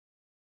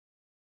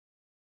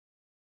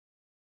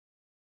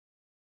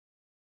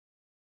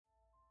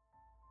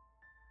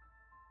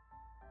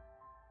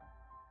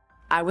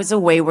I was a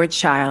wayward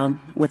child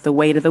with the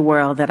weight of the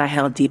world that I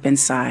held deep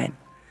inside.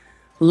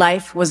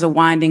 Life was a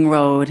winding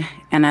road,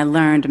 and I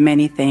learned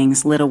many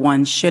things little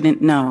ones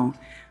shouldn't know.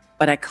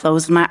 But I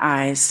closed my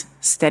eyes,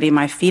 steadied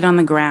my feet on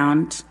the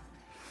ground,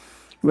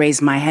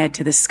 raised my head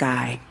to the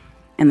sky,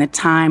 and the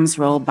times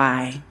rolled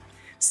by.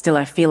 Still,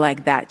 I feel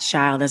like that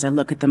child as I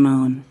look at the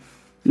moon.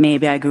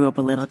 Maybe I grew up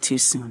a little too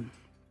soon.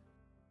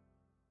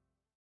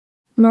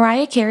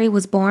 Mariah Carey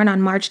was born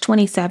on March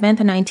 27,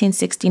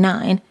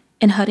 1969,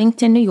 in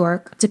Huntington, New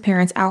York, to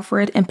parents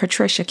Alfred and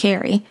Patricia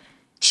Carey.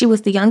 She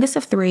was the youngest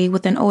of three,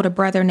 with an older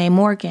brother named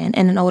Morgan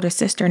and an older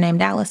sister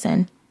named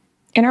Allison.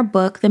 In her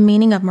book, The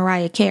Meaning of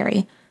Mariah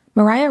Carey,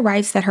 Mariah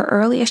writes that her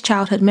earliest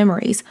childhood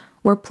memories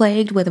were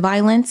plagued with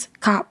violence,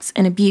 cops,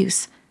 and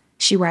abuse.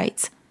 She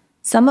writes,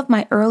 "Some of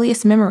my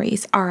earliest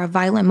memories are of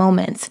violent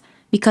moments.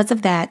 Because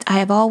of that, I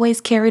have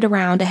always carried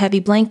around a heavy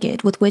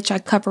blanket with which I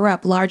cover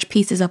up large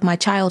pieces of my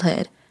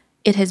childhood.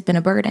 It has been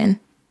a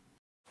burden."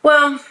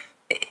 Well,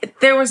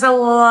 there was a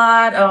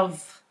lot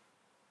of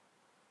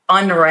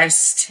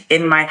unrest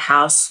in my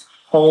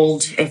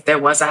household, if there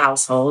was a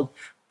household.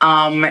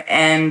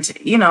 And,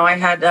 I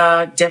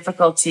had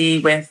difficulty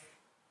with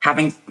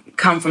having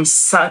come from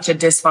such a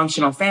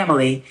dysfunctional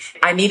family.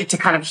 I needed to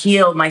kind of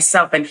heal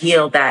myself and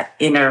heal that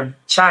inner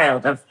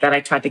child that I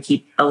tried to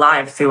keep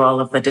alive through all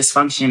of the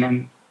dysfunction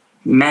and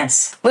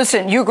mess.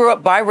 Listen, you grew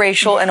up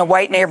biracial in a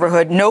white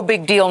neighborhood. No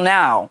big deal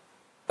now.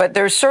 But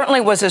there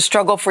certainly was a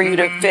struggle for you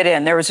to fit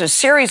in. There was a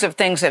series of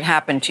things that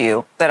happened to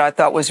you that I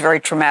thought was very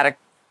traumatic.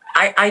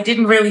 I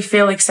didn't really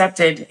feel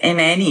accepted in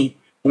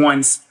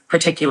anyone's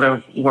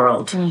particular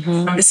world.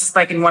 This is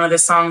like in one of the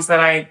songs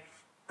that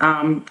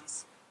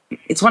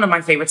it's one of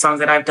my favorite songs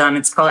that I've done.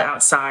 It's called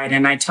Outside.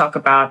 And I talk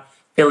about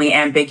feeling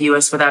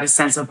ambiguous without a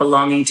sense of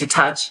belonging to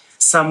touch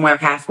somewhere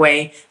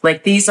halfway.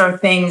 Like, these are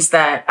things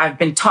that I've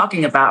been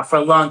talking about for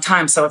a long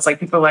time. So it's like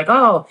people are like,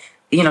 oh,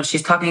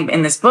 she's talking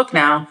in this book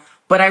now.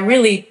 But I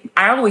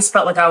always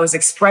felt like I was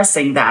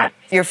expressing that.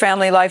 Your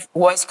family life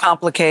was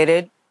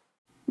complicated.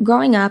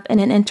 Growing up in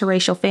an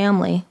interracial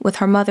family, with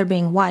her mother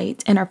being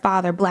white and her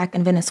father Black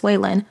and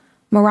Venezuelan,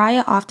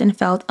 Mariah often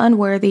felt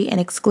unworthy and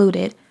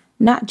excluded,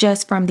 not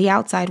just from the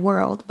outside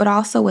world, but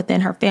also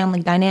within her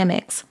family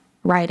dynamics.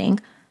 Writing,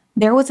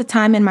 "There was a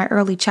time in my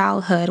early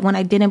childhood when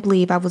I didn't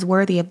believe I was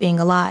worthy of being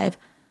alive.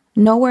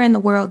 Nowhere in the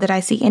world did I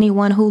see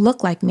anyone who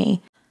looked like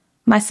me.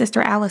 My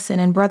sister Allison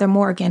and brother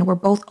Morgan were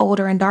both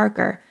older and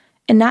darker,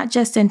 and not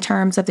just in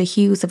terms of the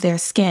hues of their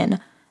skin,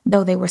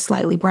 though they were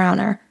slightly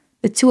browner.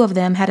 The two of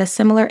them had a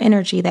similar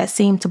energy that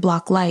seemed to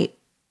block light."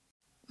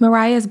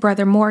 Mariah's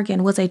brother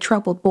Morgan was a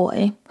troubled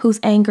boy, whose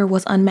anger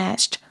was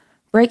unmatched.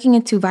 Breaking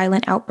into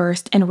violent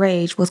outbursts and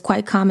rage was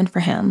quite common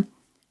for him.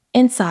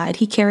 Inside,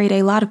 he carried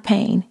a lot of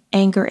pain,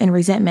 anger, and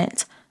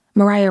resentment.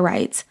 Mariah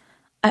writes,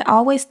 "I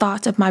always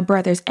thought of my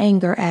brother's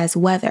anger as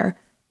weather,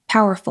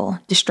 powerful,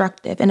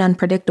 destructive, and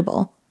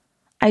unpredictable.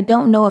 I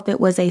don't know if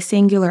it was a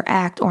singular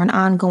act or an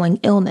ongoing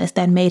illness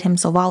that made him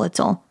so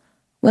volatile.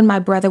 When my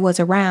brother was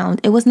around,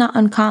 it was not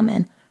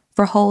uncommon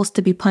for holes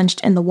to be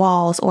punched in the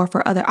walls or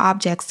for other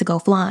objects to go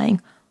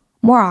flying.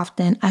 More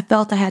often, I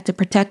felt I had to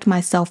protect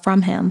myself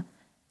from him,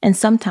 and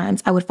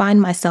sometimes I would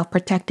find myself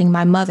protecting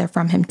my mother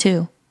from him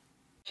too."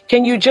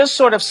 Can you just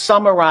sort of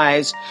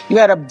summarize? You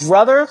had a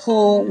brother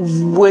who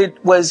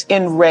was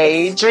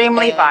enraged.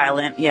 Extremely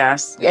violent,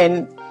 yes.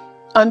 And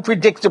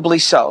unpredictably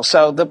so.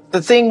 So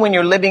the thing when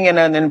you're living in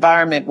an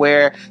environment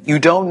where you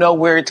don't know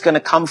where it's going to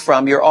come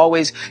from, you're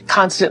always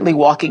constantly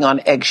walking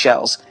on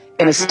eggshells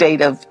in a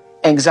state of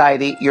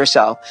anxiety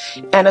yourself.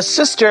 And a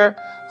sister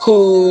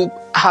who,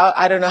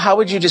 I don't know, how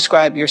would you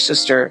describe your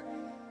sister?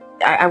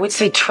 I would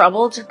say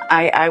troubled.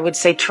 I would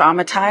say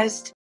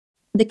traumatized.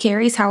 The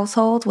Careys'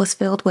 household was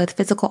filled with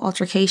physical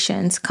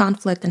altercations,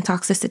 conflict, and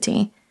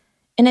toxicity.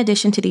 In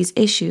addition to these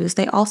issues,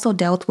 they also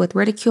dealt with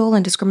ridicule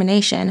and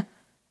discrimination.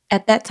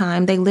 At that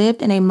time, they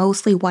lived in a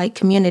mostly white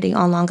community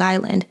on Long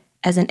Island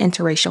as an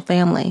interracial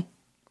family.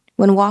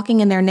 When walking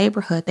in their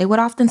neighborhood, they would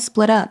often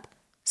split up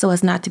so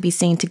as not to be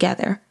seen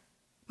together.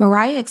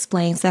 Mariah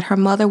explains that her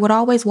mother would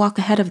always walk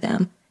ahead of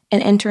them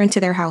and enter into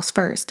their house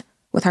first,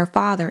 with her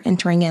father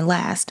entering in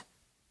last.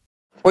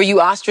 Were you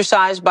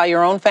ostracized by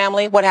your own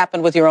family? What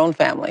happened with your own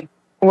family?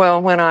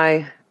 Well, when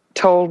I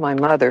told my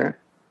mother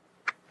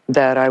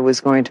that I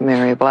was going to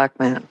marry a Black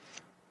man,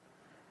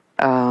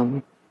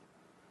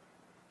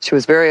 she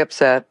was very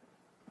upset.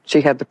 She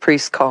had the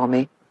priest call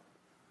me.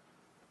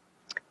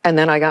 And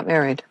then I got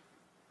married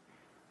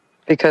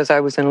because I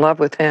was in love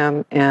with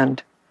him,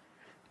 and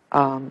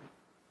I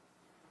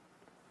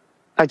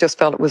just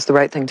felt it was the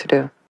right thing to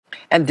do.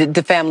 And did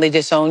the family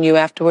disown you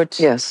afterwards?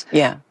 Yes.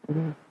 Yeah.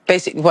 Mm-hmm.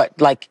 Basically, what,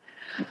 like,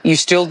 you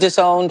still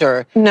disowned,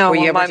 or no, were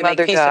you able my to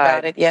mother make peace died.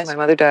 about it? Yes. My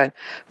mother died.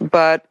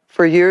 But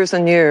for years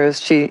and years,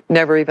 she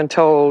never even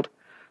told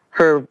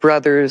her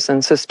brothers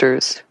and sister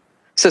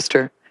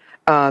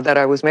that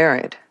I was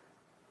married.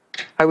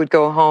 I would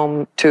go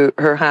home to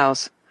her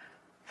house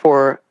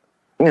for,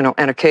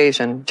 an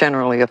occasion,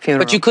 generally a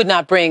funeral. But you could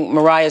not bring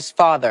Mariah's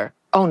father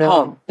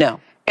home? No.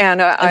 And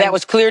that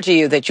was clear to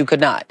you that you could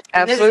not.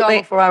 Absolutely. This is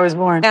all before I was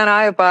born. And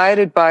I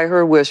abided by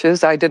her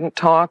wishes. I didn't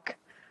talk.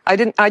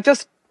 I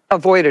just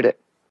avoided it.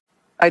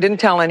 I didn't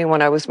tell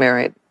anyone I was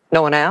married.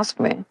 No one asked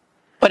me.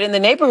 But in the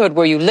neighborhood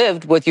where you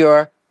lived with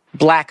your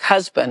black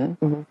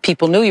husband,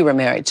 people knew you were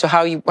married. So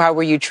how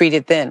were you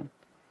treated then?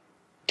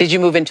 Did you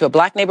move into a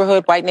black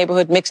neighborhood, white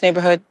neighborhood, mixed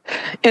neighborhood?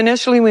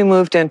 Initially, we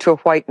moved into a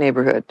white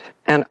neighborhood,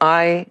 and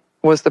I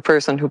was the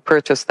person who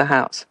purchased the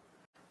house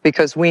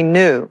because we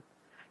knew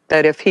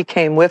that if he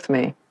came with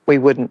me, we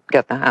wouldn't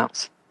get the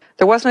house.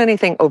 There wasn't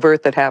anything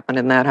overt that happened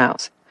in that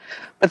house.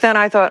 But then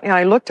I thought,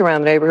 I looked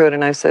around the neighborhood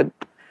and I said,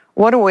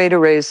 what a way to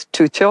raise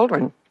 2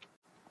 children.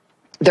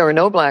 There are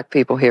no black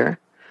people here.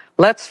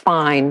 Let's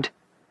find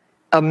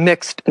a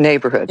mixed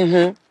neighborhood.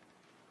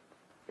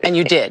 And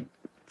you did?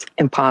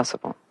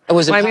 Impossible. It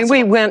was impossible. I mean,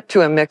 we went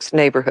to a mixed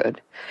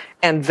neighborhood.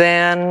 And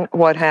then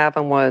what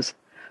happened was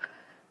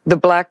the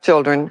black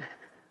children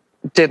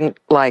didn't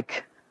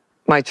like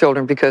my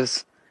children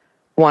because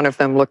one of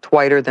them looked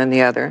whiter than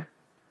the other.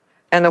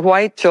 And the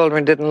white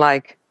children didn't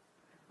like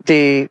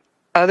the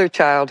other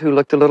child who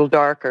looked a little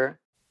darker.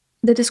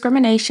 The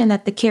discrimination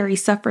that the Careys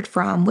suffered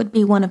from would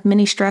be one of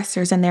many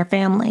stressors in their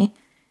family.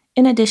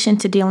 In addition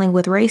to dealing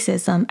with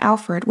racism,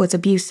 Alfred was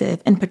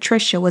abusive and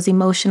Patricia was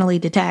emotionally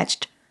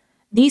detached.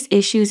 These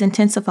issues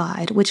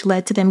intensified, which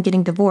led to them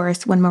getting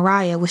divorced when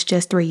Mariah was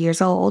just 3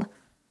 years old.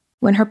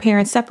 When her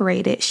parents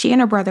separated, she and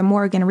her brother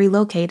Morgan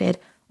relocated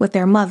with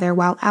their mother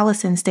while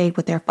Allison stayed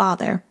with their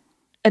father,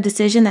 a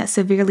decision that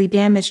severely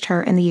damaged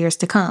her in the years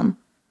to come.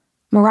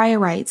 Mariah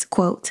writes,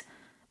 quote,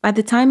 "By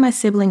the time my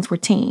siblings were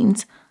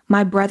teens,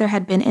 my brother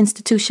had been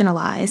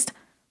institutionalized,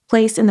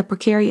 placed in the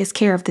precarious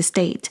care of the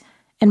state,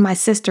 and my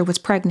sister was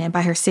pregnant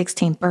by her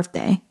 16th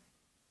birthday.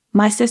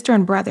 My sister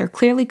and brother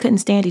clearly couldn't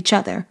stand each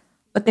other,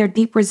 but their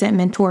deep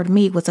resentment toward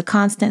me was a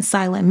constant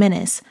silent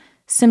menace,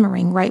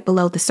 simmering right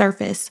below the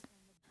surface.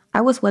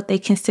 I was what they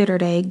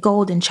considered a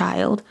golden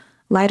child,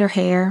 lighter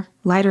hair,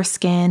 lighter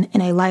skin,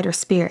 and a lighter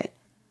spirit.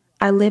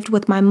 I lived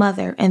with my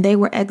mother, and they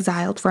were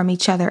exiled from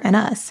each other and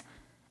us.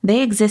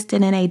 They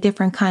existed in a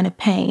different kind of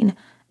pain,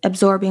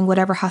 absorbing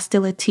whatever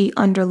hostility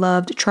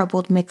underloved,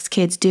 troubled mixed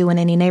kids do in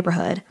any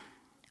neighborhood.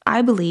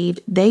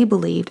 They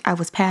believed I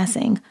was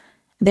passing.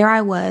 There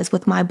I was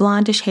with my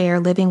blondish hair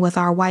living with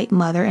our white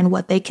mother in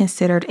what they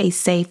considered a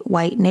safe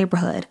white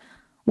neighborhood,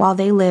 while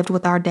they lived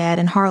with our dad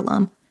in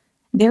Harlem.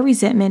 Their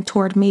resentment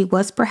toward me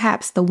was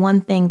perhaps the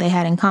one thing they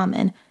had in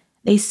common.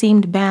 They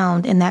seemed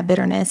bound in that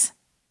bitterness."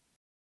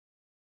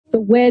 The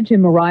wedge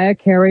in Mariah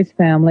Carey's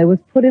family was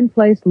put in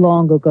place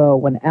long ago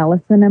when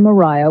Allison and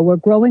Mariah were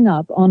growing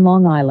up on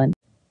Long Island.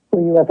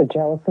 Were you ever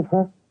jealous of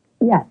her?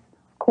 Yes,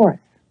 of course.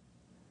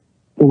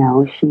 You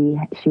know,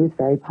 she was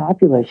very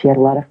popular. She had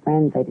a lot of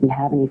friends. I didn't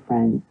have any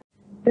friends.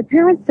 Their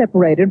parents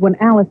separated when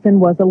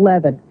Allison was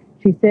 11.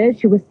 She says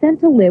she was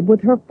sent to live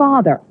with her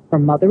father. Her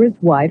mother is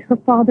white, her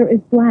father is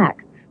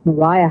black.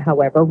 Mariah,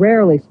 however,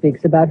 rarely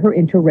speaks about her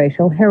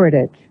interracial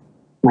heritage.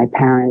 My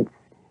parents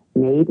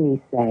made me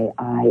say,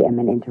 I am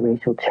an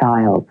interracial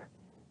child.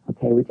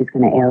 Okay, we're just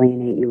going to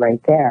alienate you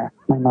right there.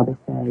 My mother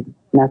said,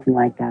 nothing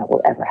like that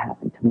will ever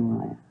happen to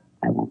Mariah.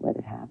 I won't let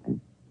it happen.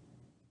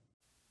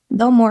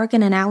 Though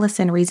Morgan and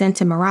Allison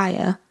resented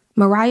Mariah,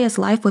 Mariah's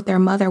life with their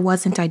mother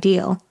wasn't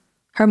ideal.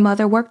 Her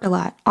mother worked a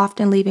lot,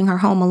 often leaving her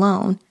home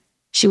alone.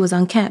 She was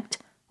unkempt,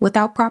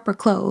 without proper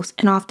clothes,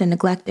 and often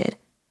neglected.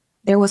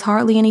 There was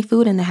hardly any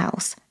food in the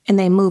house, and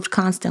they moved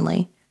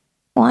constantly.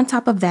 On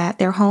top of that,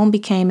 their home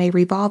became a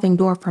revolving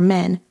door for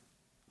men.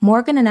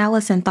 Morgan and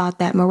Allison thought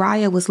that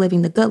Mariah was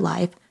living the good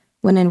life,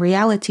 when in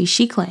reality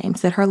she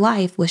claims that her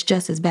life was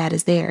just as bad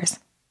as theirs.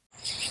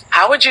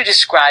 How would you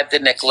describe the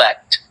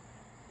neglect?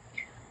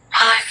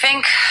 Well, I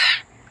think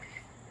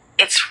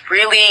it's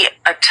really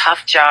a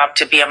tough job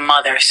to be a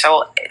mother.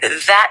 So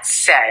that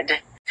said,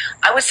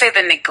 I would say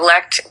the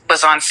neglect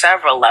was on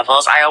several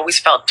levels. I always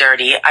felt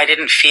dirty. I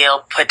didn't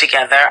feel put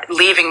together,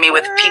 leaving me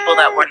with people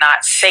that were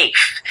not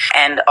safe,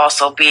 and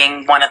also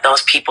being one of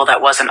those people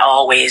that wasn't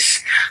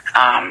always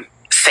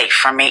safe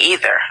for me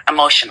either,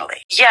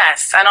 emotionally.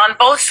 Yes, and on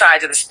both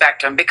sides of the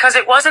spectrum, because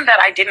it wasn't that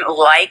I didn't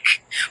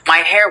like my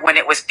hair when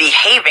it was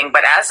behaving,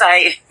 but as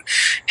I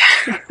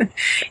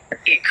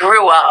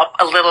grew up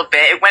a little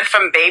bit, it went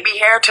from baby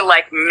hair to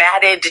like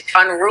matted,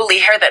 unruly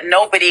hair that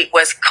nobody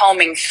was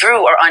combing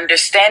through or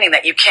understanding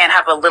that you can't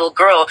have a little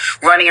girl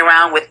running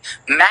around with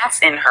mats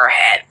in her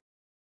head.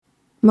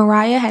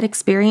 Mariah had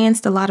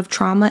experienced a lot of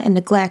trauma and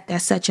neglect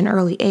at such an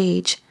early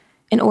age.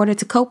 In order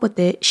to cope with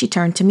it, she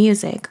turned to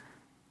music.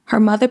 Her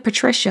mother,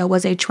 Patricia,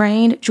 was a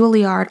trained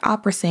Juilliard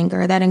opera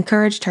singer that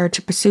encouraged her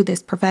to pursue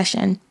this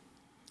profession.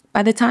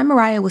 By the time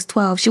Mariah was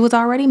 12, she was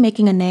already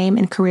making a name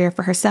and career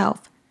for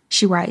herself.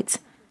 She writes,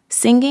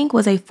 "Singing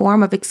was a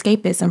form of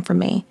escapism for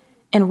me,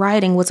 and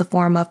writing was a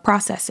form of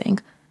processing.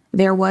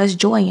 There was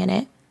joy in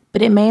it,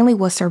 but it mainly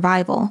was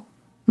survival.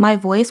 My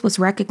voice was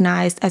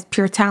recognized as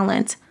pure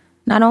talent,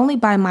 not only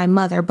by my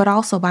mother, but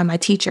also by my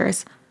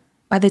teachers.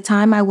 By the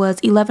time I was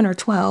 11 or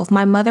 12,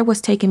 my mother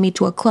was taking me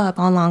to a club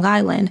on Long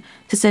Island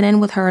to sit in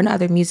with her and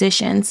other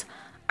musicians.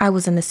 I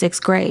was in the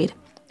 6th grade,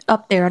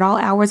 up there at all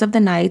hours of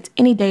the night,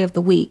 any day of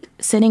the week,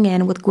 sitting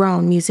in with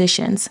grown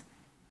musicians.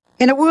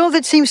 In a world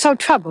that seems so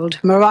troubled,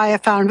 Mariah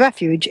found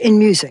refuge in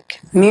music.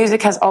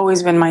 Music has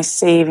always been my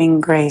saving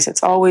grace.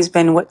 It's always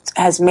been what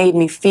has made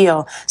me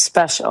feel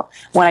special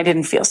when I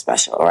didn't feel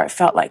special, or I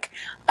felt like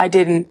I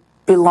didn't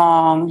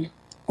belong,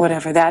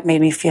 whatever. That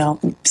made me feel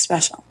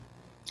special.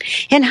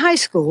 In high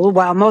school,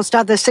 while most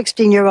other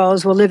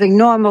 16-year-olds were living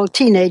normal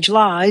teenage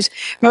lives,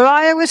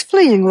 Mariah was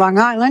fleeing Long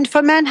Island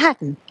for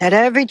Manhattan at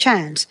every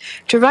chance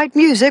to write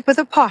music with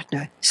a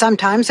partner,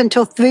 sometimes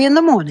until 3 in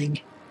the morning.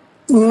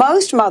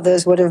 Most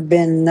mothers would have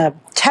been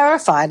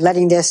terrified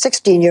letting their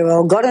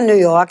 16-year-old go to New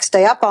York,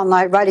 stay up all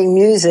night writing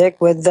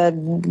music with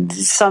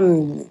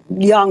some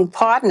young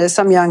partner,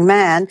 some young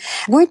man.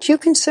 Weren't you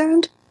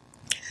concerned?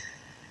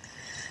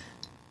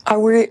 I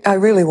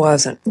really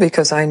wasn't,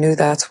 because I knew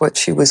that's what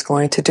she was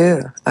going to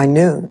do. I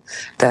knew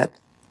that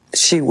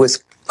she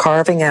was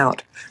carving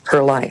out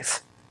her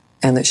life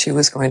and that she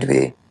was going to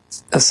be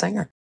a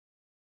singer.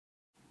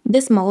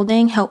 This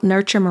molding helped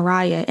nurture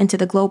Mariah into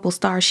the global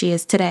star she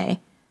is today.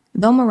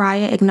 Though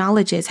Mariah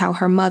acknowledges how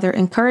her mother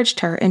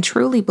encouraged her and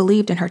truly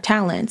believed in her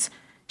talents,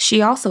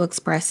 she also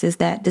expresses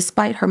that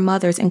despite her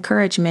mother's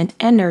encouragement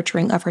and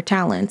nurturing of her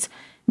talents,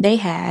 they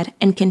had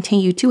and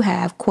continue to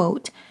have,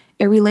 quote,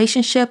 a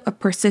relationship of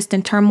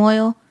persistent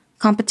turmoil,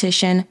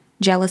 competition,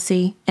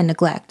 jealousy, and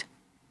neglect.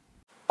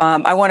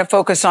 I want to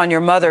focus on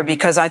your mother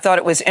because I thought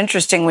it was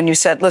interesting when you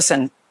said,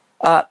 listen,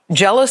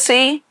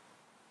 jealousy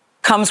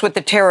comes with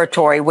the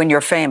territory when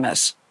you're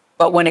famous,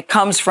 but when it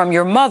comes from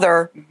your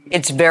mother,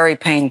 it's very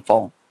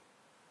painful.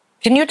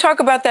 Can you talk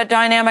about that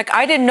dynamic?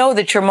 I didn't know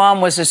that your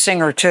mom was a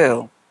singer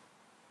too.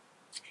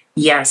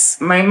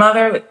 Yes, my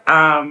mother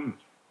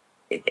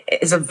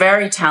is a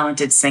very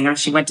talented singer.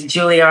 She went to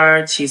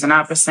Juilliard. She's an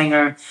opera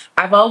singer.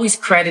 I've always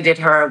credited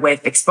her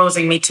with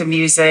exposing me to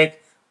music,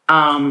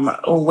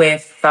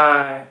 with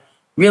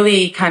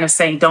really kind of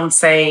saying, don't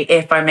say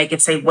if I make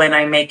it, say when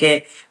I make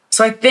it.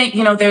 So I think,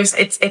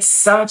 it's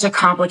such a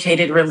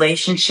complicated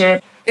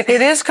relationship. It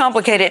is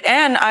complicated.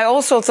 And I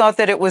also thought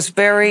that it was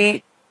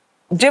very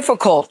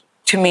difficult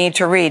to me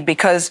to read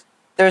because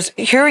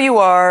here you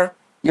are,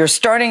 you're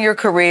starting your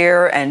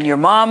career and your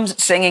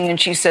mom's singing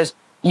and she says,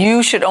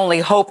 you should only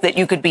hope that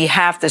you could be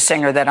half the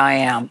singer that I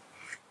am.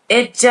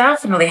 It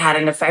definitely had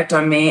an effect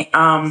on me.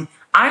 I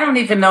don't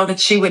even know that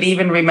she would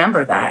even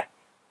remember that.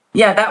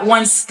 Yeah, that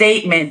one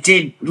statement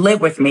did live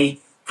with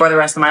me for the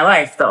rest of my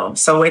life, though.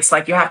 So it's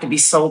like you have to be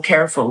so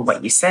careful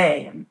what you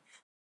say.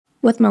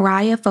 With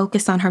Mariah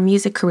focused on her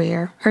music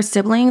career, her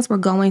siblings were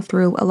going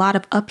through a lot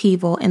of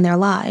upheaval in their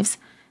lives.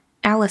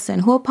 Allison,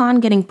 who upon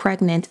getting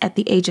pregnant at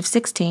the age of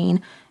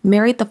 16,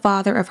 married the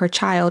father of her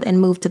child and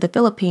moved to the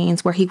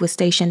Philippines where he was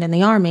stationed in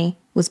the army,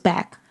 was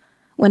back.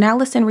 When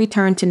Allison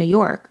returned to New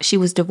York, she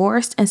was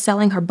divorced and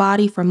selling her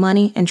body for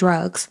money and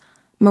drugs.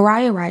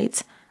 Mariah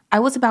writes, I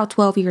was about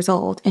 12 years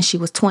old and she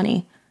was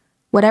 20.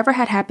 Whatever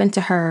had happened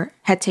to her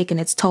had taken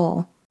its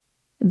toll.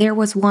 There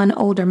was one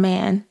older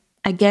man.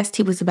 I guessed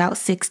he was about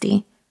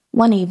 60.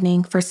 One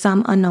evening, for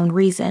some unknown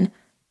reason,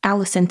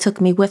 Allison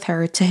took me with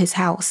her to his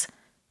house.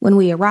 When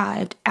we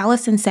arrived,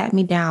 Allison sat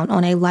me down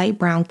on a light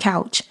brown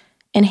couch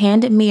and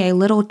handed me a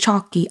little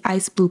chalky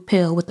ice blue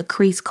pill with a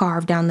crease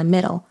carved down the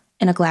middle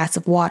and a glass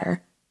of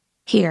water.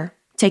 Here,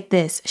 take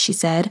this, she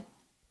said.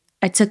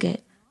 I took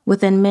it.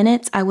 Within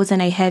minutes, I was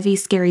in a heavy,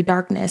 scary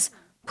darkness,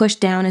 pushed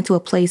down into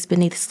a place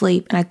beneath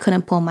sleep, and I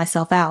couldn't pull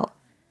myself out.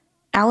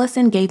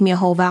 Allison gave me a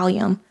whole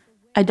volume.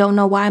 I don't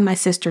know why my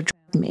sister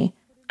drugged me.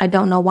 I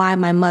don't know why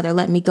my mother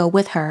let me go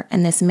with her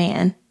and this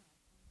man.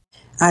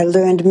 I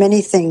learned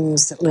many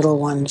things that little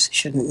ones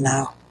shouldn't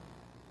know.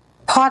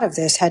 Part of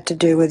this had to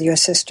do with your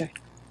sister.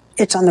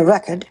 It's on the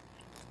record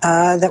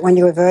that when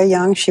you were very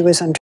young, she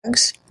was on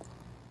drugs.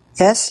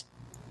 Yes?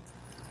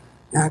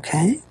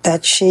 Okay.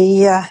 That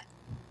she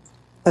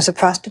was a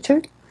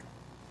prostitute?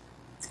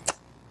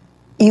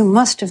 You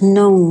must have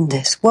known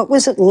this. What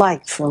was it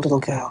like for a little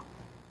girl?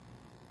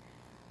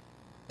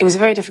 It was a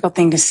very difficult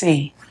thing to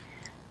see.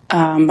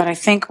 But I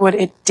think what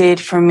it did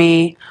for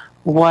me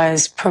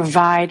was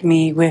provide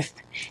me with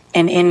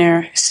an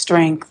inner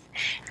strength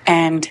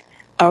and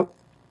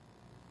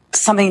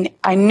something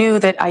I knew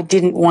that I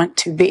didn't want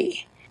to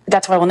be.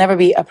 That's why I will never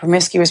be a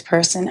promiscuous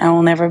person. I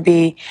will never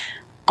be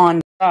on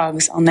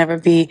drugs. I'll never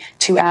be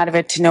too out of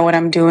it to know what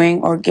I'm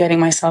doing or getting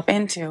myself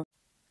into.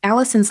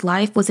 Allison's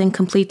life was in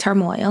complete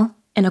turmoil,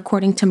 and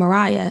according to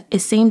Mariah, it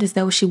seemed as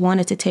though she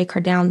wanted to take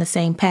her down the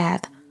same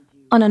path.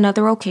 On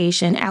another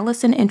occasion,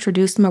 Allison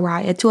introduced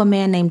Mariah to a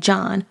man named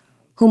John,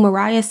 who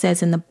Mariah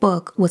says in the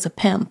book was a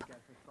pimp.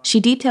 She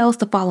details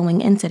the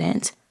following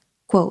incident.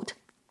 Quote,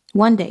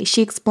 one day,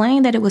 she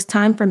explained that it was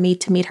time for me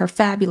to meet her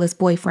fabulous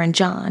boyfriend,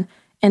 John,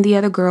 and the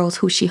other girls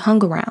who she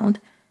hung around.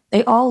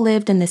 They all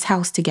lived in this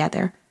house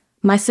together.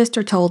 My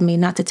sister told me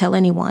not to tell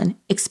anyone,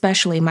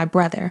 especially my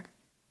brother.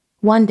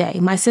 One day,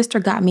 my sister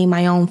got me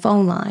my own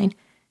phone line.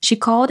 She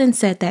called and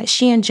said that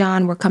she and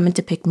John were coming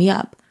to pick me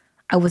up.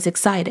 I was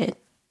excited,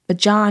 but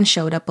John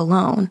showed up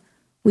alone.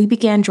 We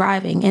began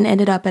driving and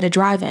ended up at a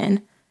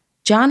drive-in.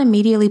 John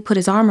immediately put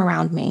his arm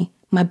around me.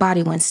 My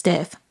body went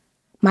stiff.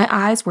 My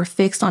eyes were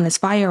fixed on his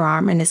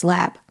firearm in his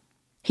lap.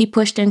 He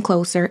pushed in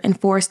closer and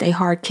forced a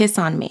hard kiss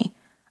on me.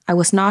 I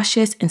was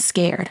nauseous and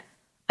scared.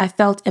 I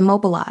felt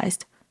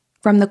immobilized.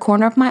 From the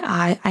corner of my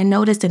eye, I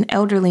noticed an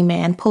elderly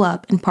man pull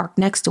up and park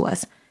next to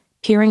us,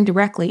 peering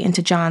directly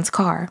into John's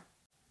car.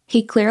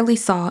 He clearly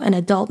saw an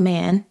adult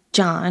man,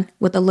 John,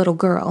 with a little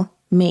girl,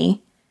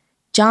 me.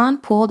 John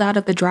pulled out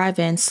of the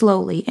drive-in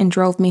slowly and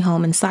drove me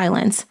home in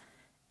silence.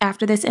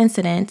 After this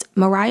incident,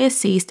 Mariah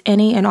ceased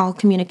any and all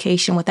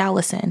communication with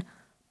Allison,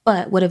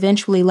 but would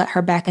eventually let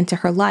her back into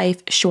her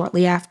life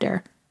shortly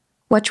after.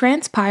 What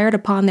transpired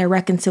upon their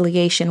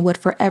reconciliation would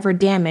forever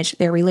damage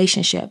their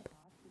relationship.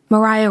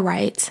 Mariah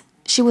writes,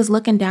 she was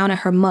looking down at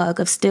her mug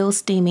of still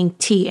steaming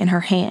tea in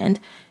her hand,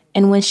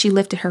 and when she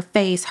lifted her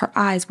face, her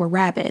eyes were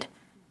rabid.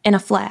 In a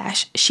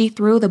flash, she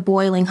threw the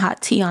boiling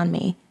hot tea on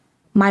me.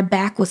 My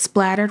back was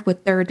splattered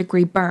with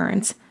third-degree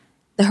burns.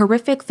 The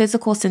horrific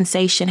physical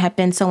sensation had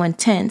been so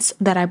intense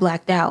that I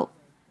blacked out.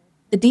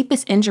 The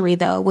deepest injury,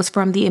 though, was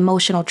from the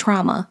emotional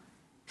trauma.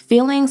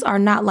 Feelings are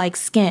not like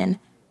skin.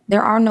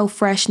 There are no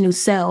fresh new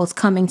cells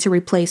coming to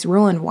replace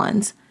ruined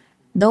ones.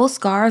 Those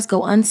scars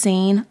go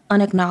unseen,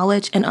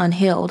 unacknowledged, and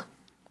unhealed.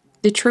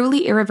 The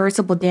truly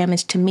irreversible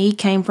damage to me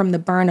came from the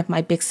burn of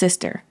my big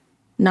sister,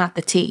 not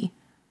the tea.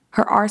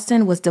 Her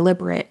arson was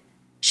deliberate.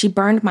 She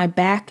burned my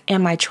back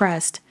and my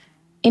trust.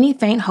 Any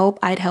faint hope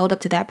I'd held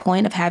up to that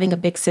point of having a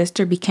big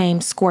sister became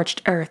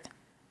scorched earth.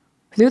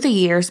 Through the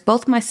years,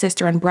 both my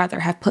sister and brother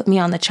have put me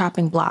on the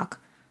chopping block,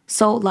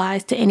 sold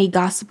lies to any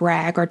gossip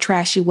rag or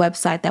trashy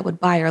website that would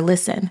buy or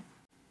listen.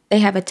 They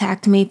have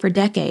attacked me for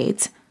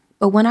decades,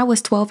 but when I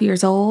was 12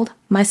 years old,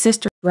 my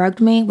sister drugged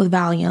me with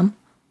Valium,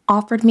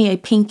 offered me a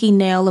pinky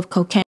nail of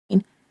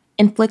cocaine,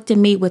 inflicted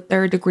me with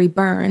third-degree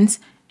burns,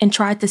 and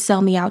tried to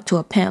sell me out to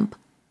a pimp.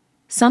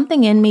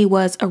 Something in me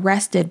was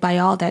arrested by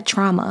all that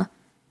trauma.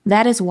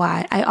 That is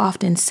why I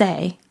often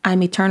say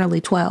I'm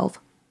eternally 12.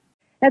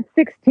 At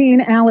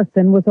 16,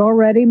 Allison was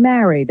already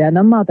married and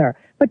a mother,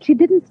 but she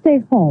didn't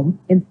stay home.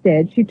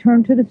 Instead, she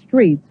turned to the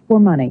streets for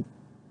money.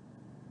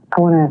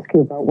 I want to ask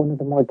you about one of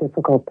the more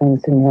difficult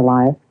things in your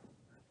life.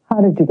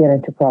 How did you get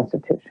into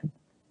prostitution?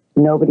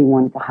 Nobody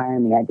wanted to hire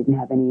me. I didn't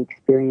have any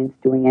experience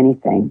doing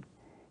anything.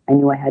 I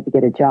knew I had to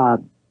get a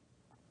job,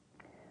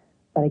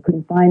 but I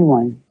couldn't find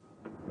one.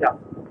 Yeah.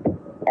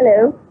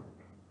 Hello.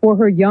 For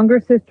her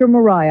younger sister,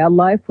 Mariah,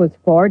 life was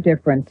far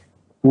different.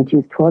 When she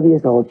was 12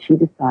 years old, she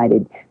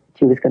decided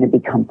she was going to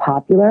become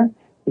popular.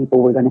 People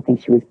were going to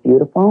think she was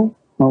beautiful.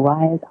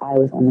 Mariah's eye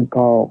was on the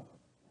goal.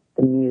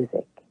 The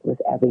music was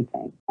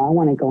everything. I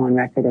want to go on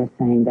record as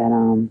saying that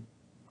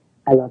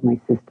I love my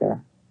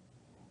sister.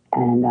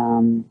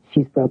 And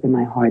she's broken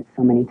my heart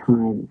so many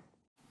times.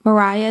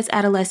 Mariah's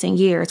adolescent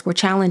years were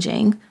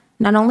challenging,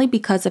 not only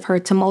because of her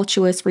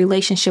tumultuous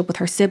relationship with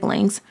her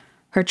siblings,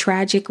 her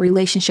tragic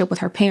relationship with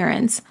her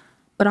parents,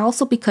 but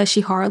also because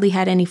she hardly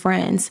had any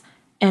friends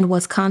and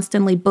was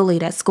constantly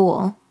bullied at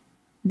school.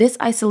 This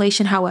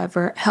isolation,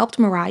 however, helped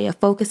Mariah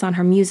focus on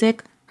her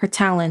music, her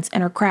talents,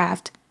 and her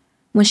craft.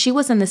 When she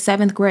was in the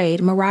 7th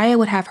grade, Mariah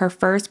would have her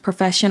first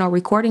professional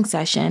recording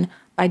session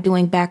by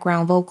doing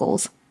background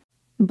vocals.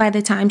 By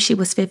the time she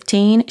was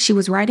 15, she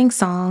was writing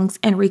songs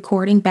and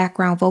recording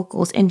background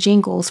vocals and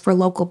jingles for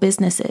local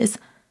businesses.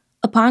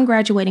 Upon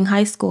graduating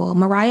high school,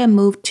 Mariah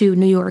moved to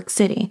New York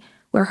City,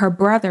 where her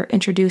brother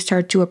introduced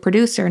her to a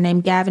producer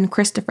named Gavin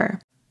Christopher.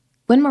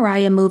 When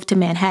Mariah moved to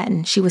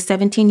Manhattan, she was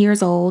 17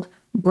 years old,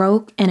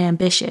 broke, and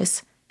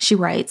ambitious. She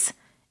writes,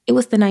 "It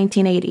was the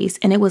 1980s,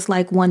 and it was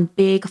like one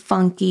big,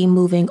 funky,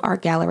 moving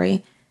art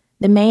gallery.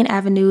 The main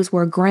avenues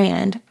were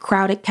grand,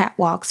 crowded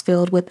catwalks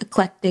filled with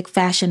eclectic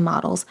fashion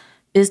models,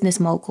 business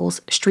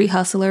moguls, street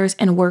hustlers,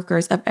 and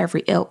workers of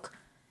every ilk.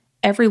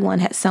 Everyone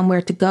had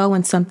somewhere to go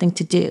and something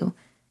to do.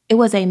 It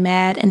was a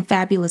mad and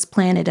fabulous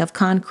planet of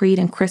concrete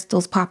and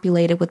crystals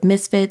populated with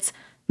misfits,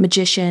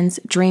 magicians,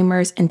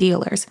 dreamers, and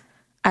dealers.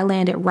 I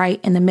landed right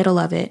in the middle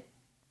of it.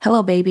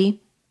 Hello,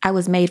 baby. I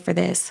was made for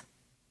this."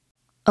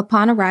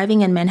 Upon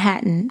arriving in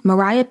Manhattan,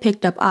 Mariah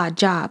picked up odd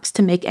jobs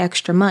to make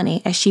extra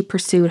money as she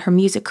pursued her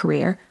music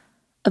career.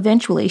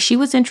 Eventually, she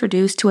was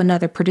introduced to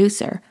another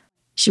producer.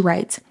 She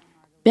writes,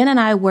 "Ben and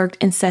I worked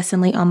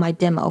incessantly on my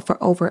demo for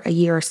over a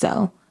year or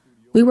so.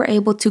 We were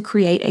able to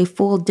create a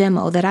full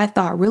demo that I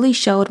thought really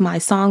showed my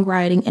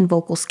songwriting and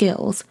vocal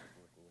skills.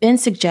 Ben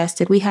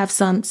suggested we have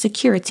some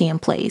security in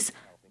place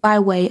by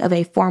way of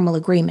a formal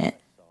agreement.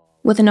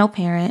 With no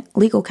parent,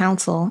 legal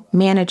counsel,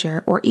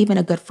 manager, or even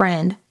a good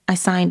friend, I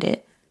signed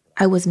it.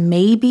 I was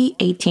maybe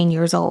 18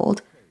 years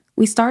old.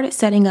 We started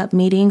setting up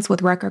meetings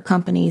with record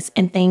companies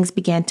and things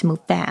began to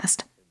move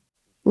fast.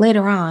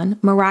 Later on,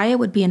 Mariah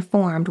would be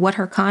informed what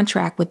her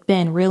contract with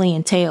Ben really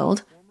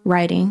entailed,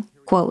 writing,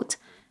 quote,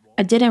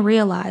 "I didn't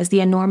realize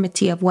the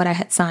enormity of what I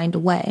had signed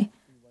away.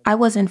 I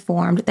was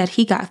informed that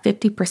he got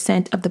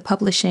 50% of the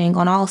publishing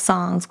on all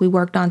songs we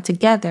worked on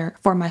together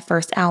for my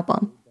first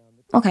album.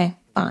 Okay,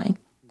 fine.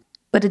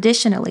 But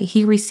additionally,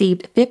 he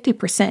received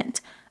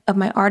 50% of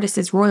my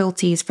artist's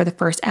royalties for the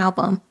first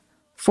album,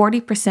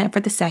 40% for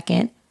the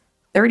second,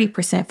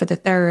 30% for the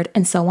third,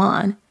 and so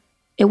on.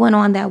 It went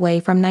on that way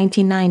from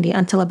 1990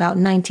 until about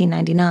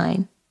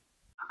 1999.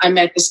 I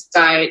met this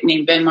guy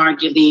named Ben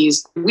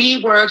Margulies.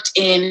 We worked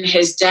in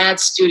his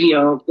dad's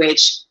studio,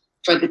 which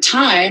for the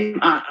time,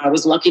 I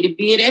was lucky to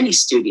be at any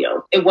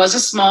studio. It was a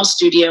small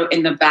studio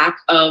in the back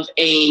of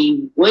a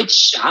wood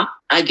shop.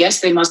 I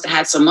guess they must have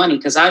had some money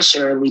because I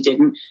surely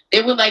didn't.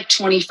 They were like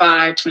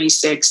 25,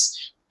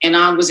 26, and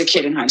I was a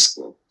kid in high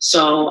school.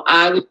 So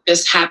I was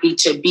just happy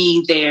to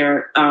be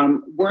there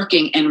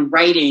working and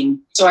writing.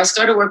 So I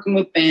started working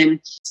with Ben.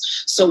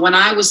 So when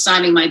I was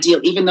signing my deal,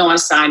 even though I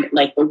signed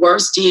like the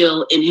worst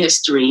deal in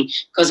history,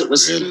 because it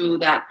was through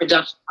that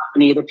production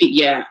company,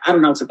 I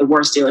don't know if it's the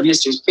worst deal in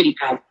history, it's pretty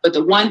bad. But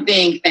the one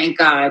thing, thank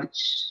God,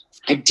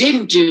 I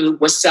didn't do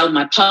was sell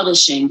my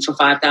publishing for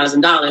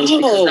 $5,000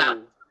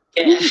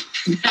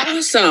 because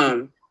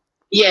Awesome.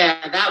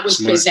 Yeah, that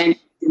was presented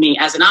to me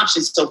as an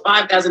option. So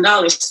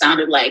 $5,000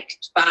 sounded like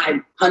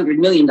 $500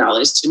 million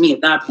to me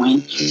at that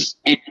point.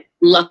 And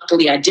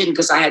luckily I didn't,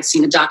 because I had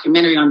seen a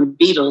documentary on the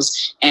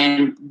Beatles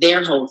and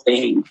their whole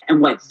thing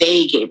and what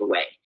they gave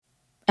away.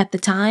 At the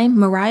time,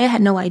 Mariah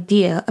had no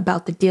idea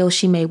about the deal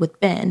she made with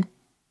Ben.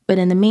 But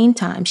in the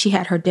meantime, she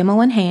had her demo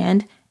in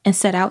hand and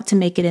set out to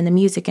make it in the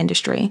music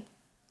industry.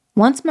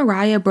 Once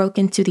Mariah broke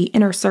into the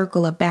inner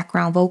circle of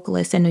background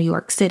vocalists in New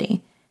York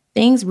City,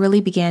 things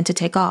really began to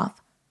take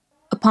off.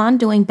 Upon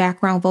doing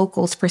background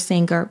vocals for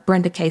singer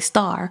Brenda K.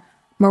 Starr,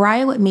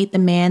 Mariah would meet the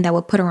man that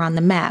would put her on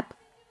the map,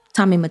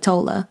 Tommy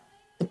Mottola,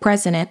 the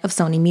president of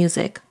Sony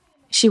Music.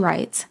 She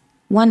writes,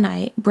 "One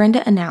night,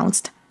 Brenda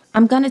announced,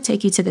 'I'm going to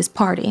take you to this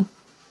party,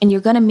 and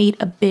you're going to meet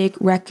a big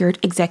record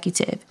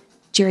executive,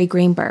 Jerry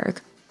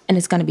Greenberg, and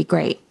it's going to be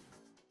great.'"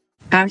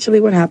 Actually,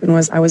 what happened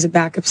was I was a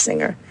backup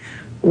singer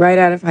right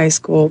out of high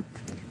school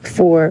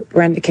for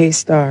Brenda K.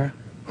 Starr,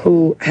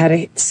 who had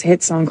a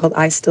hit song called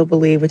I Still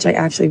Believe, which I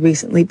actually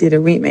recently did a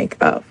remake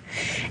of.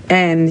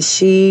 And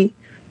she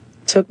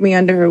took me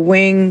under her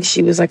wing.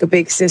 She was like a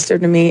big sister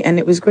to me. And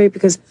it was great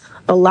because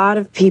a lot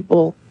of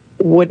people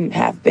wouldn't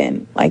have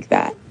been like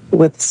that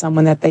with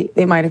someone that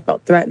they might have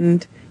felt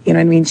threatened. You know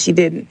what I mean? She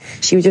didn't.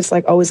 She was just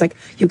like, always like,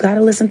 "You got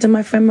to listen to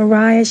my friend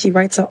Mariah. She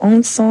writes her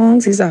own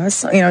songs. These are her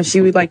songs." You know,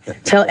 she would like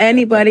tell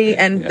anybody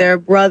and their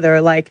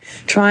brother, like,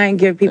 try and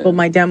give people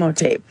my demo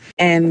tape.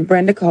 And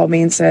Brenda called me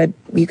and said,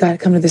 "You got to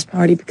come to this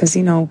party because,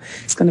 you know,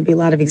 it's going to be a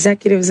lot of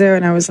executives there."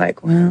 And I was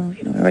like, "Well,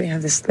 you know, I already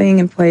have this thing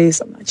in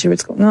place. I'm not sure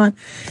what's going on."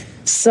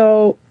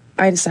 So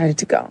I decided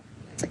to go.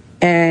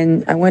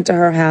 And I went to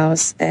her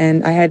house,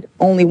 and I had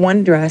only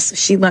one dress.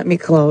 She lent me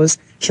clothes.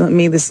 She lent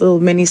me this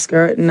little mini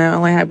skirt, and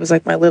all I had was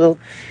like my little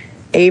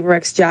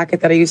Averex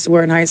jacket that I used to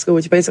wear in high school,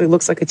 which basically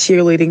looks like a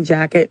cheerleading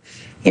jacket.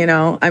 You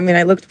know, I mean,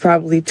 I looked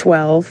probably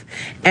 12,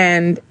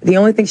 and the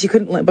only thing she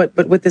couldn't lend,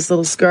 but with this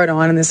little skirt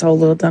on and this whole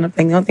little done-up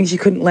thing, the only thing she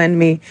couldn't lend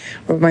me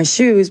were my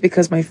shoes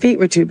because my feet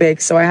were too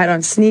big. So I had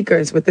on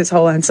sneakers with this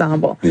whole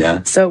ensemble.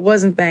 Yeah. So it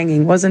wasn't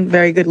banging, wasn't a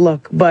very good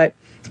look, but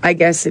I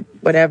guess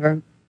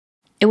whatever.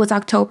 It was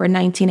October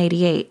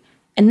 1988,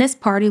 and this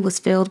party was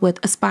filled with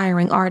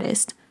aspiring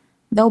artists.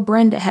 Though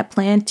Brenda had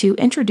planned to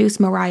introduce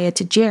Mariah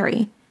to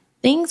Jerry,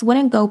 things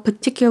wouldn't go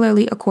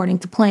particularly according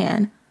to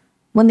plan.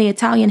 When the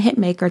Italian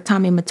hitmaker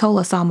Tommy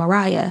Mottola saw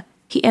Mariah,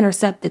 he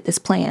intercepted this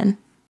plan.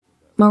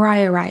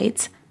 Mariah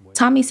writes,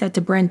 "Tommy said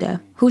to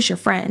Brenda, 'Who's your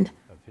friend?'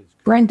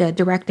 Brenda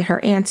directed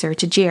her answer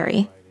to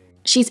Jerry.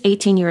 She's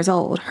 18 years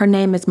old. Her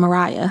name is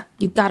Mariah.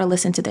 You gotta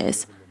listen to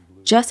this."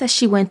 Just as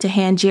she went to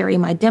hand Jerry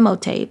my demo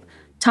tape,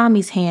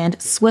 Tommy's hand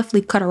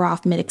swiftly cut her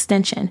off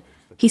mid-extension.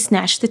 He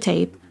snatched the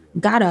tape,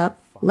 got up,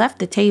 left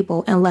the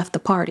table, and left the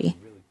party.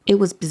 It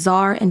was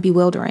bizarre and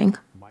bewildering.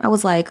 I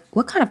was like,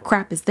 what kind of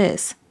crap is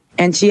this?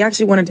 And she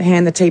actually wanted to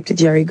hand the tape to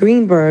Jerry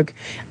Greenberg,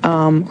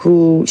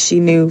 who she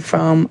knew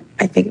from,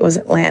 I think it was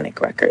Atlantic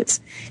Records.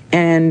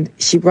 And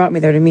she brought me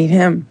there to meet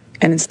him.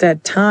 And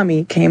instead,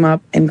 Tommy came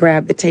up and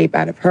grabbed the tape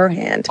out of her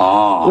hand.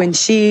 Aww. When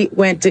she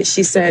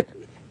she said,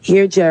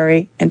 "Here,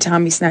 Jerry," and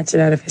Tommy snatched it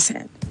out of his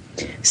hand.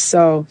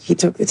 So he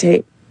took the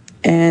tape,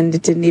 and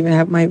it didn't even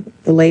have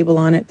the label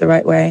on it the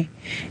right way.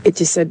 It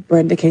just said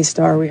Brenda K.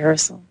 Starr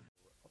rehearsal.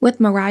 With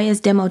Mariah's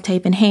demo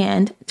tape in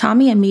hand,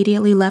 Tommy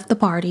immediately left the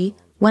party,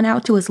 went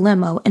out to his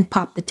limo, and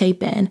popped the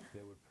tape in.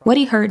 What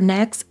he heard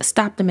next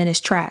stopped him in his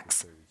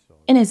tracks.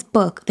 In his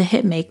book, The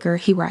Hitmaker,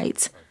 he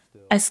writes,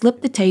 "I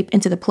slipped the tape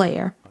into the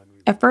player.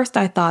 At first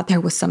I thought there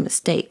was some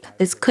mistake.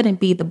 This couldn't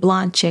be the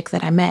blonde chick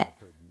that I met.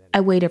 I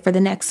waited for the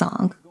next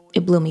song.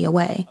 It blew me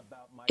away.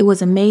 It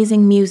was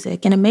amazing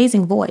music, an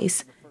amazing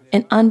voice.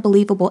 An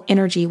unbelievable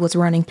energy was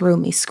running through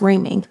me,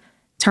 screaming,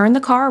 'Turn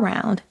the car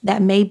around.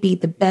 That may be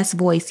the best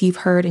voice you've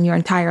heard in your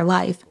entire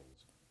life.'"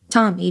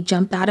 Tommy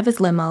jumped out of his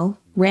limo,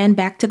 ran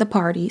back to the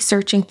party,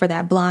 searching for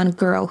that blonde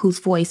girl whose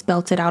voice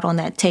belted out on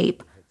that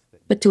tape.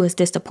 But to his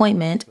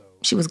disappointment,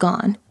 she was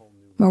gone.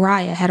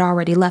 Mariah had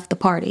already left the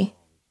party.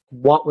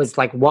 What was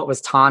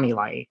Tommy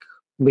like?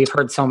 We've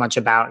heard so much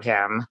about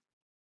him.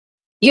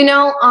 You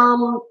know,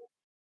 I'm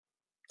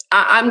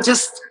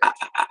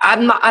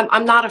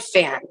not a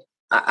fan.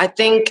 I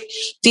think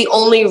the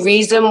only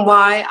reason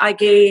why I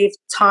gave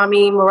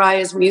Tommy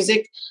Mariah's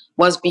music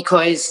was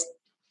because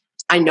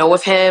I know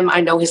of him.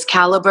 I know his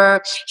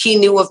caliber. He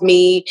knew of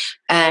me,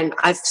 and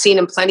I've seen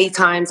him plenty of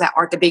times at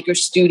Art the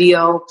Baker's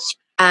studio.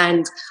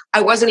 And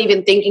I wasn't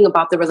even thinking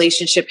about the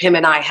relationship him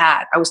and I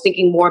had. I was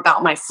thinking more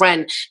about my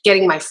friend,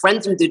 getting my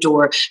friend through the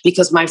door,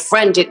 because my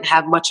friend didn't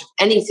have much of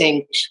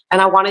anything,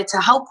 and I wanted to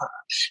help her.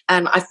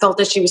 And I felt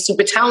that she was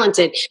super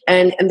talented,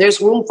 and there's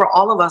room for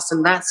all of us,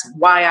 and that's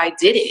why I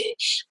did it.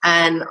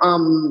 And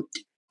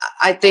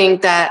I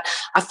think that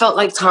I felt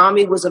like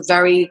Tommy was a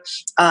very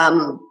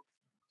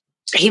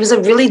he was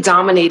a really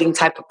dominating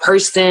type of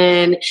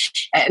person,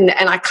 and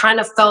I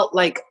kind of felt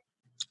like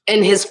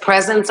in his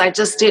presence, I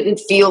just didn't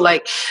feel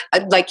like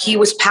he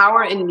was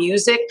power in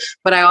music,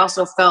 but I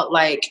also felt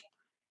like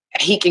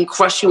he can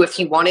crush you if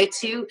he wanted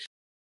to.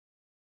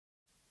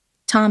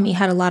 Tommy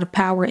had a lot of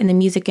power in the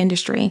music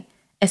industry,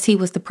 as he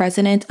was the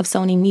president of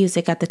Sony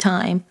Music at the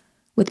time.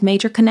 With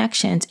major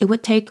connections, it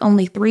would take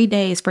only 3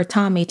 days for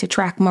Tommy to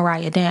track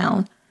Mariah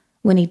down.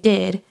 When he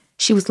did,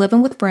 she was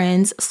living with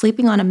friends,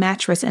 sleeping on a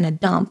mattress in a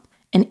dump,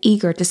 and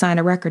eager to sign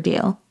a record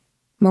deal.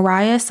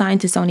 Mariah signed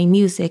to Sony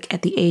Music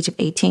at the age of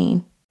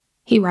 18.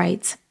 He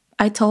writes,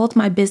 "I told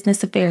my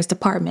business affairs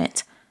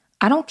department,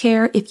 I don't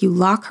care if you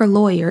lock her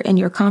lawyer in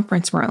your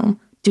conference room.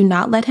 Do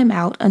not let him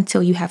out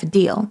until you have a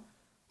deal."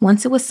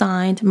 Once it was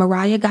signed,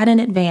 Mariah got an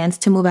advance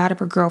to move out of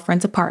her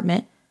girlfriend's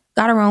apartment,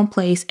 got her own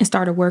place, and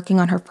started working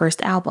on her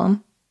first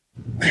album.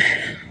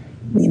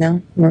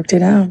 Worked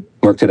it out.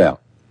 Worked it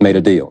out. Made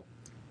a deal.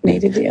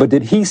 Made a deal. But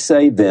did he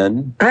say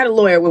then... I had a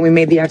lawyer when we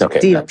made the actual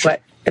deal,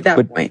 but at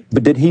that point...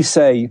 But did he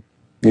say,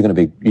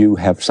 you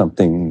have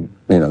something,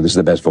 this is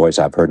the best voice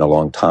I've heard in a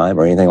long time,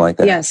 or anything like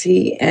that?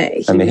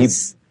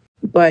 Yes,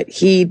 but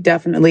he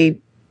definitely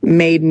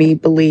made me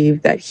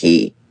believe that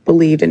he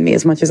believed in me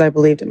as much as I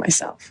believed in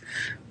myself,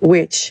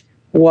 which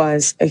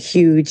was a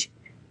huge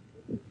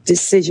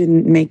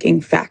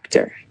decision-making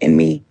factor in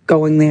me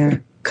going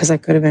there, because I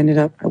would have been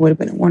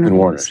at Warner.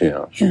 Warner's,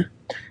 yeah.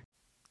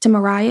 To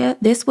Mariah,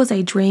 this was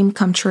a dream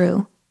come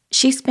true.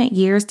 She spent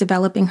years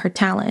developing her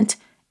talent,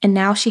 and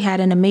now she had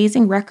an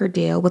amazing record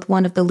deal with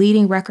one of the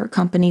leading record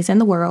companies in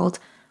the world,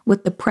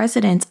 with the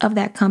president of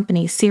that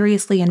company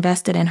seriously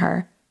invested in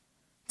her.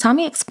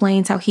 Tommy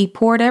explains how he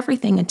poured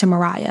everything into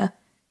Mariah.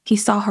 He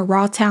saw her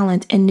raw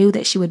talent and knew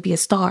that she would be a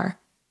star.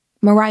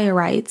 Mariah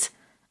writes,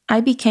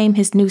 "I became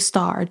his new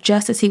star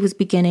just as he was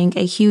beginning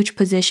a huge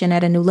position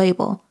at a new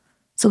label,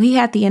 so he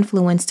had the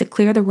influence to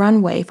clear the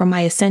runway for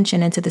my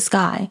ascension into the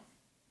sky.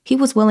 He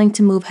was willing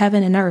to move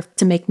heaven and earth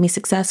to make me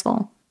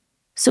successful."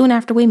 Soon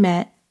after we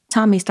met,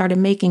 Tommy started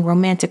making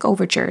romantic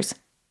overtures.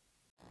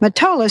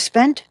 Mottola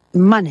spent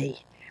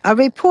money. A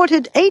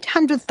reported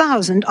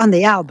 $800,000 on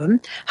the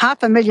album,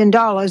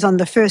 $500,000 on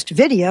the first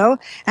video,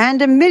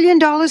 and $1 million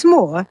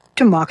more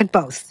to market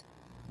both.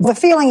 The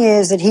feeling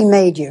is that he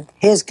made you,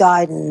 his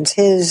guidance,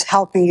 his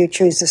helping you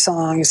choose the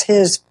songs,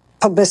 his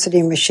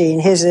publicity machine,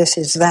 his this,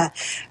 his that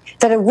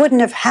it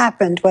wouldn't have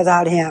happened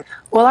without him.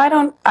 Well, I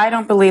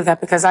don't believe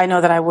that, because I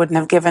know that I wouldn't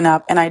have given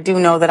up, and I do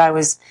know that I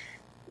was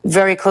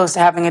very close to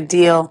having a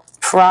deal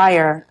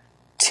prior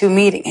to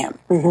meeting him.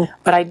 Mm-hmm.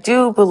 But I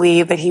do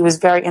believe that he was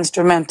very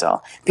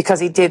instrumental, because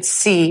he did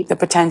see the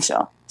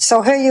potential.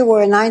 So here you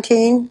were,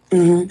 19?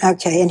 Mm-hmm.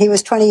 Okay, and he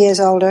was 20 years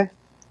older,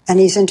 and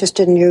he's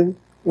interested in you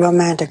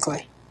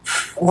romantically.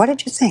 What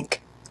did you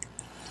think?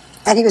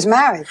 And he was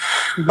married,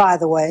 by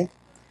the way.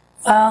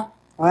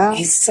 Well,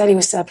 he said he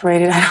was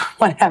separated,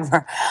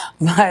 whatever.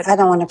 But I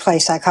don't want to play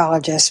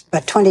psychologist,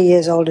 but 20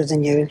 years older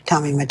than you,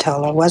 Tommy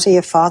Mottola. Was he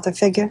a father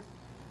figure?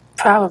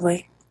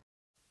 Probably.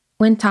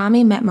 When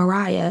Tommy met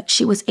Mariah,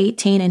 she was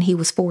 18 and he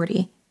was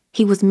 40.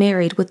 He was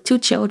married with 2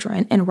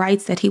 children and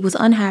writes that he was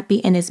unhappy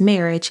in his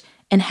marriage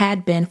and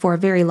had been for a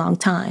very long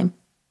time.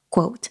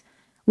 Quote,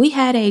 "We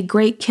had a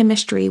great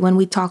chemistry when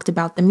we talked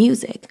about the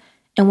music,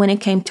 and when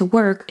it came to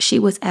work, she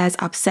was as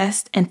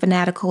obsessed and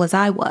fanatical as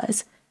I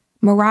was.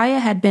 Mariah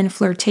had been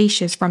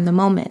flirtatious from the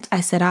moment I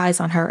set eyes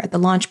on her at the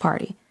launch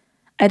party.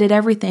 I did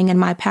everything in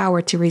my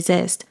power to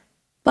resist,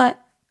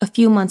 but a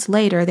few months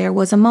later there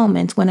was a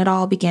moment when it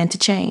all began to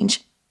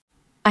change.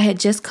 I had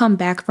just come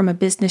back from a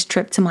business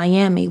trip to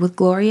Miami with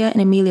Gloria and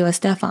Emilio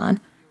Estefan.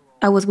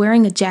 I was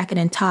wearing a jacket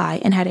and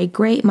tie and had a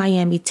great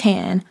Miami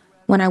tan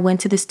when I went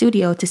to the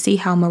studio to see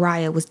how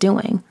Mariah was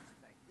doing.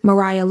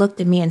 Mariah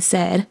looked at me and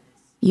said,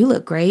 'You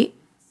look great.'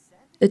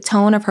 The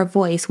tone of her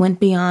voice went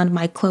beyond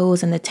my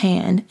clothes and the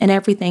tan, and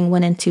everything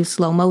went into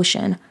slow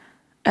motion.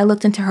 I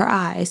looked into her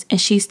eyes,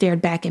 and she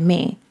stared back at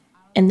me,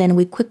 and then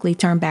we quickly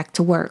turned back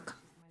to work.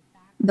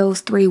 Those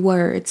 3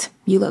 words,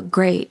 'You look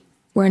great,'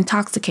 were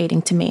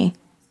intoxicating to me.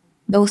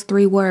 Those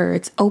 3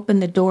 words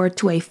opened the door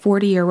to a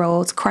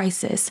 40-year-old's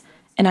crisis,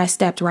 and I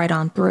stepped right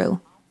on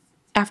through.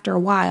 After a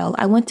while,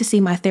 I went to see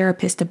my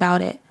therapist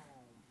about it.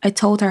 I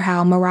told her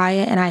how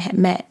Mariah and I had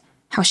met,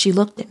 how she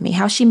looked at me,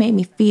 how she made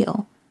me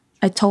feel.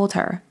 I told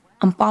her,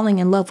 I'm falling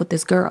in love with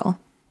this girl."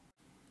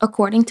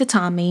 According to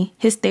Tommy,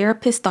 his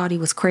therapist thought he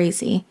was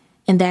crazy,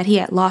 and that he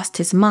had lost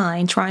his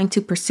mind trying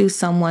to pursue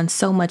someone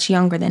so much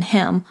younger than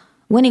him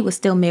when he was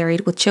still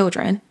married with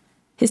children.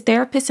 His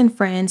therapist and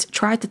friends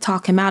tried to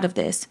talk him out of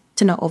this,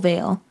 to no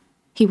avail.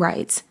 He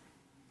writes,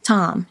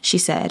 "Tom," she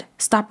said,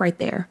 "stop right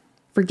there.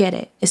 Forget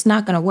it. It's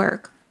not going to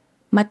work.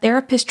 My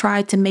therapist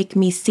tried to make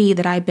me see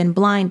that I'd been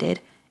blinded,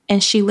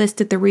 and she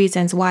listed the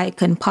reasons why it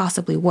couldn't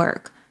possibly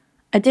work.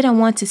 I didn't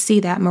want to see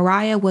that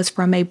Mariah was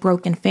from a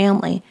broken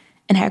family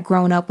and had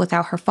grown up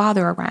without her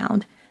father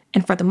around,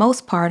 and for the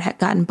most part had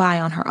gotten by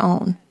on her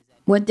own.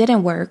 What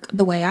didn't work,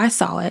 the way I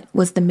saw it,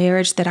 was the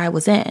marriage that I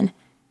was in,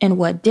 and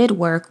what did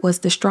work was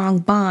the strong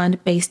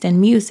bond based in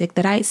music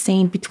that I'd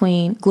seen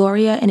between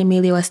Gloria and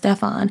Emilio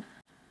Estefan.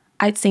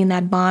 I'd seen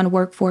that bond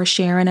work for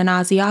Sharon and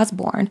Ozzy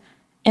Osbourne,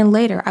 and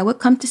later I would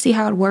come to see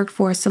how it worked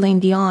for Celine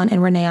Dion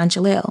and Renee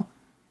Angelil.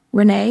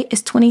 Renee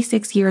is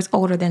 26 years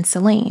older than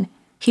Celine.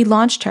 He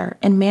launched her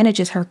and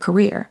manages her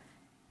career.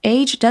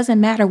 Age doesn't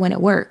matter when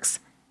it works.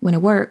 When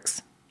it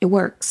works, it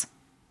works."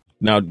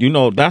 Now, you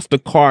know, that's the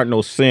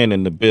cardinal sin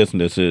in the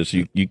business is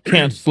you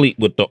can't sleep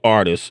with the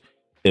artist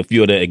if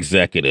you're the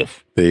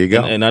executive. There you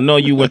go. And I know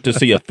you went to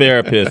see a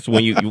therapist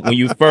when you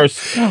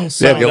first. Yeah,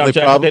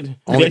 the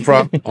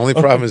only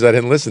problem is I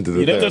didn't listen to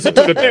the You didn't listen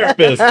to the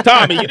therapist.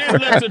 Tommy, you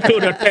didn't listen to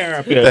the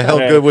therapist. The hell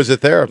good was a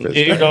therapist?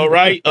 You know,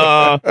 right?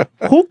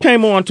 Who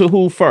came on to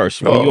who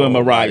first when you and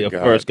Mariah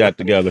first got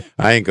together?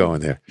 I ain't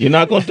going there. You're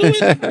not going to do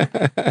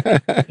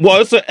it?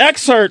 Well, it's an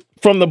excerpt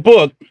from the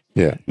book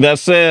that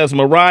says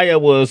Mariah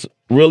was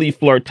really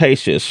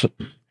flirtatious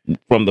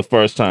from the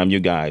first time you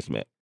guys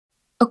met.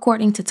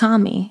 According to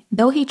Tommy,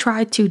 though he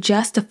tried to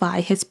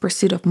justify his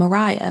pursuit of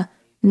Mariah,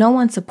 no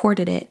one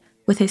supported it,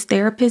 with his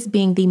therapist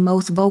being the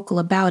most vocal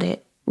about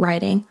it,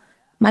 writing,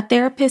 "My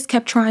therapist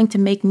kept trying to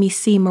make me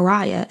see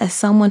Mariah as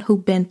someone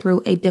who'd been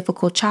through a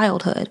difficult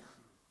childhood.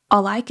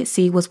 All I could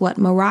see was what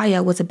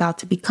Mariah was about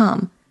to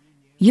become.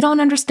 You don't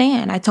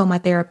understand," I told my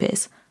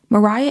therapist.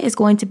 "Mariah is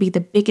going to be the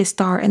biggest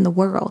star in the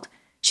world.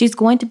 She's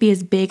going to be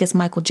as big as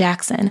Michael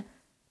Jackson."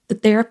 The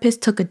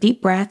therapist took a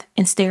deep breath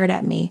and stared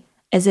at me,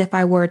 as if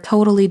I were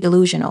totally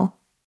delusional.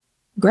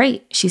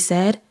 "Great," she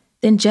said,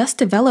 "then just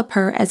develop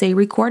her as a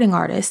recording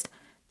artist.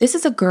 This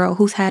is a girl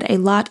who's had a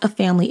lot of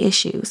family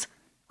issues.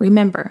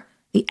 Remember,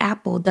 the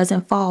apple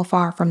doesn't fall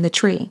far from the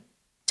tree.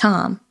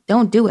 Tom,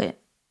 don't do it."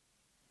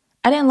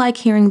 I didn't like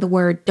hearing the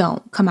word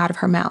 "don't" come out of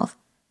her mouth.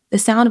 The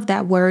sound of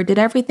that word did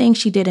everything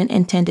she didn't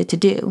intend it to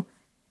do.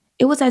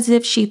 It was as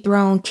if she'd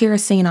thrown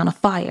kerosene on a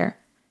fire.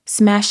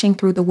 Smashing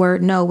through the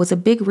word "no" was a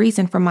big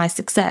reason for my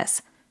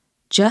success.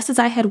 Just as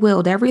I had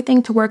willed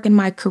everything to work in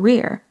my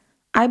career,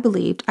 I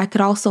believed I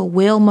could also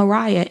will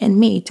Mariah and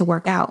me to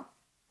work out.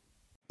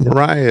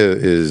 Mariah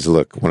is,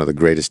 look, one of the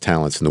greatest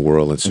talents in the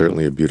world, and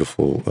certainly a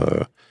beautiful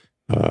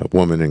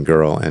woman and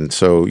girl. And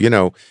so, you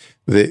know,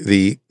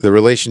 the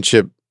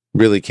relationship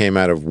really came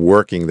out of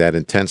working that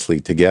intensely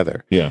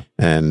together. Yeah.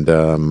 And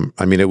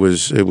I mean,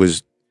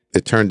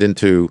 it turned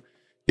into,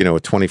 you know, a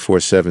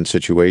 24/7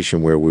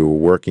 situation where we were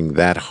working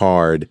that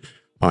hard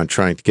on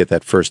trying to get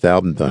that first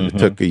album done. It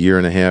took a year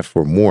and a half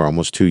or more,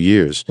 almost 2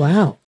 years.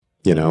 Wow.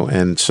 You know,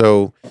 and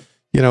so,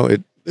 you know,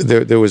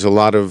 there was a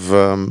lot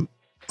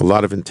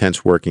of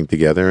intense working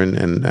together,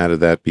 and out of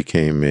that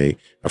became a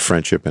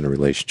friendship and a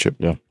relationship.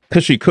 Yeah.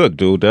 Could she cook,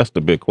 dude? That's the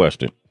big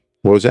question.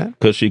 What was that?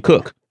 Could she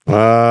cook?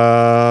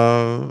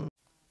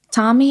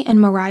 Tommy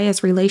and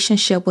Mariah's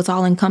relationship was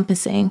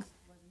all-encompassing.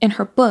 In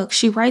her book,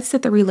 she writes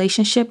that the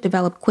relationship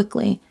developed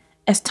quickly,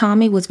 as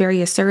Tommy was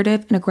very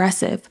assertive and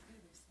aggressive.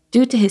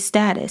 Due to his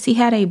status, he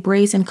had a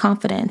brazen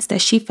confidence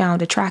that she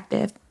found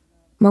attractive.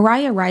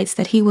 Mariah writes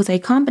that he was a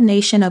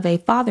combination of a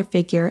father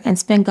figure and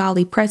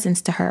Svengali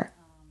presence to her.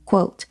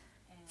 Quote,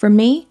 "For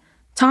me,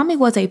 Tommy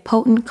was a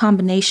potent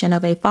combination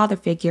of a father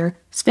figure,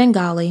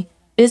 Svengali,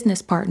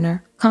 business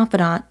partner,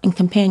 confidant, and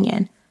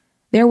companion.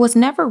 There was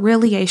never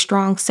really a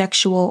strong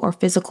sexual or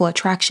physical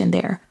attraction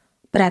there,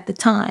 but at the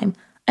time,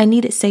 I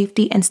needed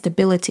safety and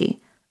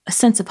stability, a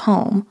sense of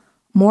home,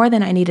 more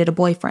than I needed a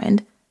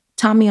boyfriend.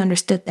 Tommy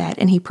understood that,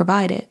 and he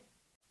provided."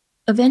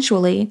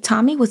 Eventually,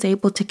 Tommy was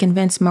able to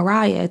convince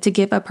Mariah to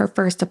give up her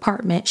first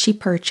apartment she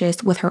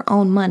purchased with her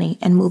own money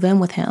and move in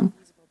with him.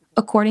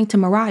 According to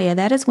Mariah,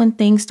 that is when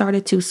things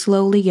started to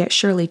slowly yet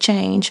surely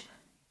change.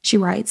 She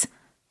writes,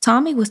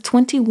 "Tommy was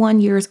 21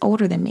 years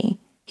older than me.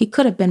 He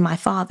could have been my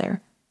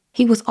father.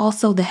 He was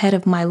also the head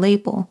of my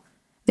label.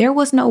 There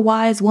was no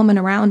wise woman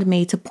around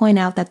me to point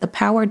out that the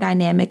power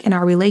dynamic in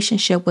our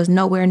relationship was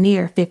nowhere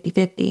near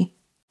 50-50.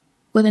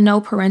 With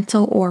no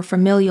parental or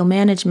familial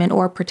management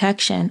or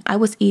protection, I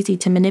was easy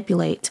to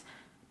manipulate.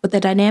 But the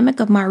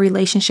dynamic of my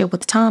relationship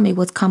with Tommy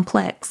was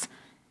complex.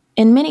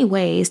 In many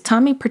ways,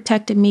 Tommy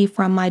protected me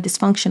from my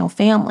dysfunctional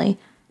family,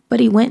 but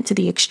he went to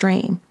the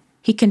extreme.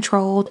 He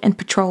controlled and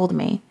patrolled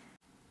me.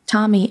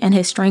 Tommy and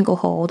his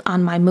stranglehold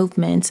on my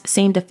movements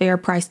seemed a fair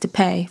price to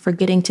pay for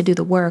getting to do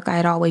the work I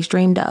had always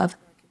dreamed of.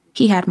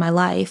 He had my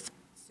life,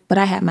 but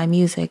I had my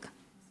music."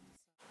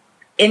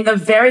 In the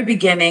very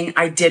beginning,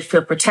 I did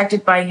feel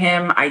protected by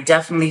him. I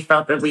definitely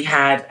felt that we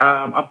had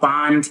a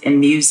bond in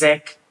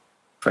music,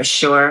 for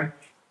sure.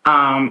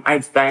 I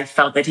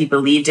felt that he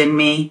believed in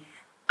me.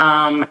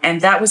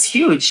 And that was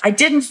huge. I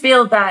didn't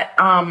feel that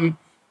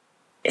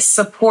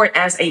support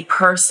as a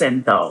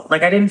person, though.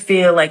 Like, I didn't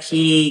feel like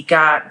he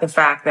got the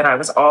fact that I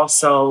was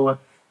also,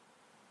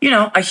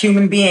 a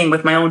human being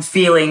with my own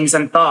feelings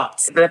and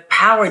thoughts. The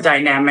power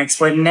dynamics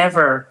were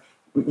never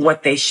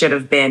what they should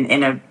have been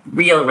in a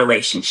real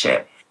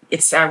relationship.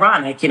 It's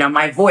ironic,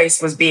 my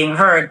voice was being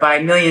heard by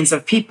millions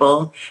of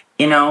people,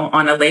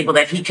 on a label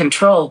that he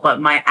controlled, but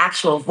my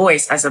actual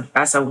voice as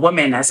a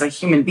woman, as a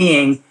human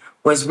being,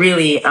 was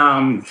really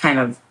kind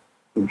of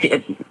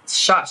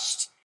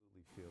shushed.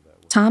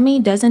 Tommy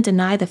doesn't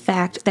deny the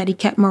fact that he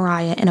kept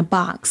Mariah in a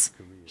box.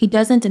 He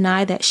doesn't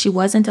deny that she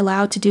wasn't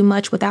allowed to do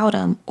much without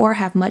him or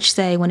have much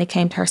say when it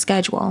came to her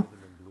schedule.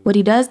 What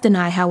he does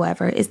deny,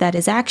 however, is that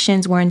his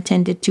actions were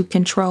intended to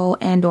control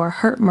and/or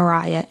hurt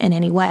Mariah in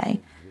any way.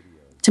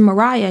 To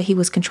Mariah, he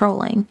was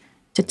controlling.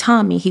 To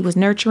Tommy, he was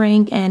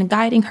nurturing and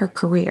guiding her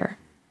career.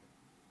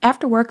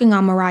 After working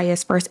on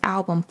Mariah's first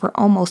album for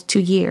almost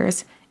 2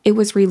 years, it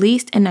was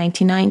released in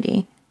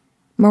 1990.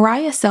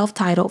 Mariah's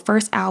self-titled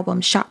first album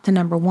shot to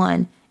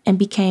 #1 and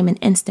became an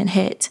instant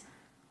hit.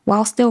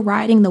 While still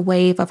riding the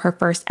wave of her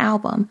first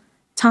album,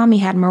 Tommy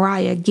had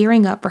Mariah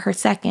gearing up for her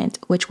second,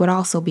 which would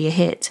also be a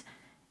hit.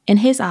 In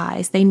his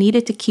eyes, they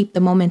needed to keep the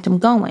momentum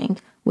going,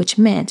 which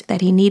meant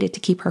that he needed to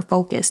keep her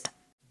focused.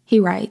 He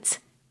writes,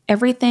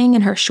 "Everything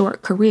in her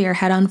short career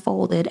had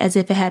unfolded as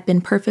if it had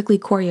been perfectly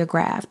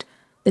choreographed.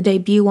 The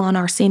debut on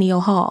Arsenio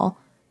Hall,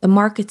 the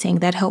marketing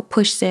that helped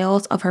push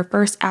sales of her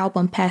first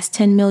album past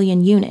 10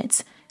 million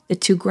units, the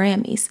 2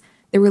 Grammys,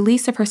 the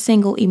release of her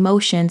single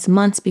Emotions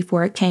months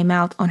before it came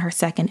out on her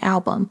second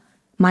album,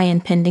 my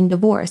impending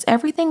divorce,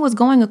 everything was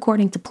going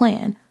according to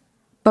plan.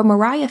 But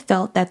Mariah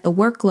felt that the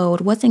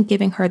workload wasn't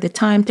giving her the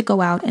time to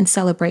go out and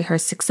celebrate her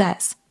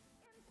success.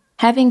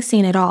 Having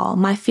seen it all,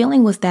 my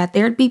feeling was that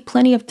there'd be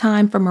plenty of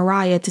time for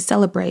Mariah to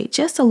celebrate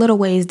just a little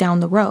ways down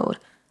the road.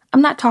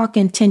 I'm not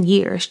talking 10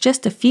 years,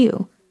 just a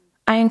few.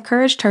 I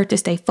encouraged her to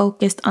stay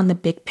focused on the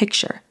big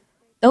picture.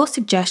 Those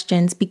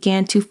suggestions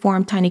began to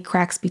form tiny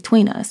cracks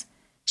between us.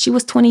 She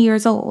was 20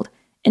 years old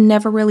and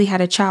never really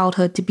had a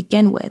childhood to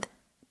begin with,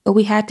 but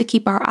we had to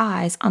keep our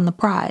eyes on the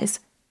prize.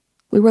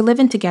 We were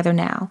living together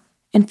now,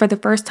 and for the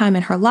first time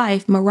in her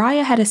life,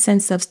 Mariah had a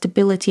sense of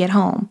stability at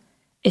home,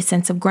 a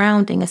sense of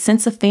grounding, a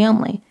sense of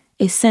family,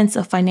 a sense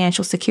of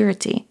financial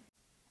security,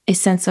 a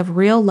sense of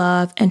real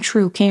love and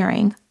true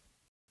caring.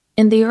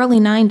 In the early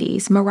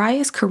 90s,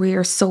 Mariah's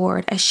career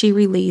soared as she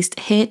released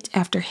hit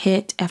after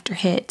hit after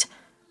hit.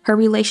 Her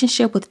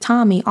relationship with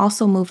Tommy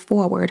also moved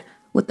forward,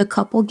 with the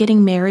couple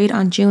getting married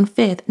on June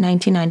 5,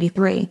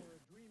 1993.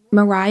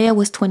 Mariah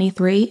was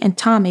 23 and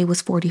Tommy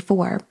was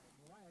 44.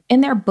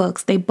 In their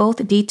books, they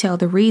both detail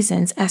the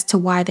reasons as to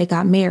why they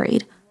got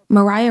married.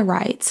 Mariah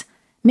writes,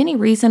 "Many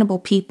reasonable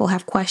people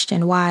have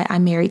questioned why I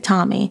married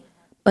Tommy,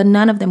 but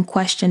none of them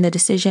questioned the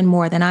decision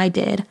more than I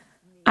did.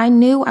 I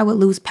knew I would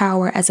lose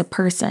power as a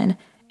person,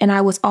 and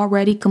I was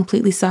already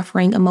completely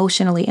suffering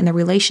emotionally in the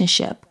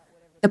relationship.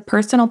 The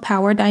personal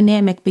power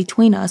dynamic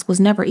between us was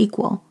never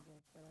equal.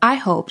 I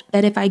hoped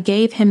that if I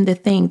gave him the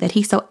thing that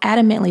he so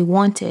adamantly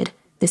wanted,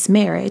 this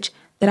marriage,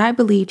 that I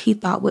believed he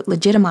thought would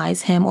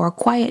legitimize him, or a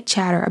quiet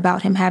chatter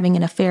about him having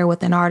an affair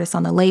with an artist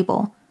on the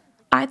label.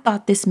 I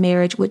thought this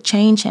marriage would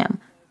change him.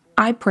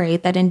 I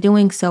prayed that in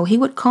doing so, he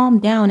would calm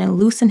down and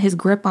loosen his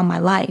grip on my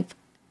life.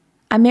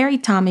 I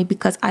married Tommy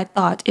because I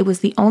thought it was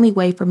the only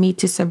way for me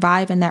to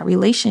survive in that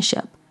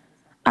relationship.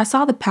 I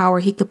saw the power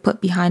he could put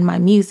behind my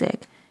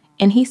music,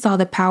 and he saw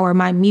the power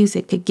my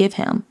music could give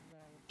him.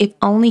 If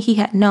only he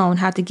had known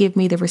how to give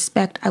me the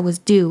respect I was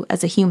due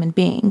as a human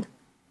being."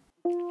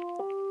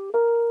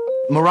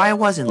 Mariah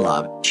was in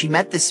love. She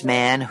met this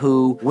man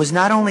who was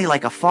not only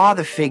like a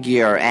father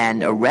figure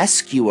and a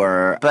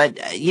rescuer, but,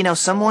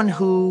 someone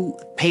who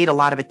paid a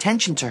lot of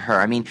attention to her.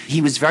 I mean,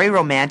 he was very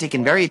romantic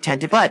and very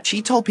attentive, but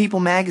she told People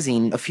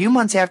magazine a few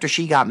months after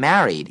she got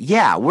married,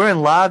 "Yeah, we're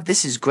in love,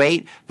 this is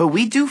great, but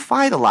we do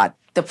fight a lot."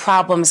 The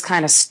problems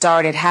kind of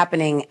started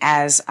happening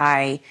as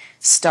I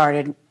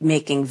started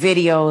making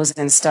videos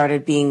and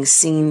started being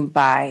seen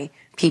by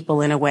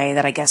people in a way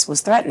that I guess was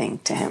threatening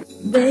to him.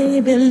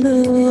 Baby,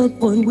 look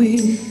what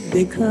we've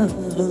become.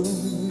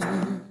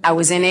 I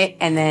was in it,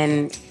 and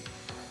then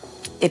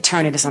it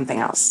turned into something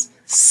else.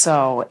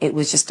 So it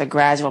was just a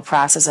gradual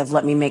process of,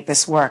 let me make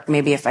this work.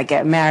 Maybe if I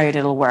get married,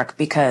 it'll work,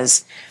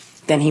 because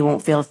then he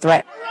won't feel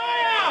threatened.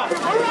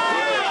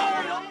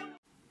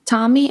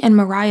 Tommy and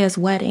Mariah's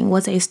wedding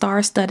was a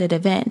star-studded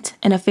event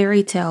and a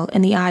fairy tale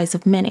in the eyes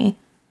of many.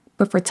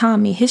 But for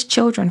Tommy, his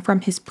children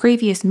from his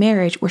previous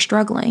marriage were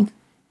struggling.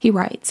 He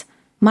writes,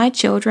 "My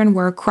children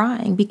were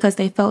crying because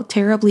they felt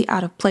terribly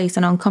out of place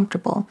and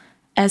uncomfortable,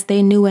 as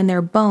they knew in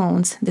their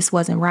bones this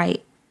wasn't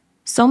right.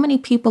 So many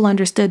people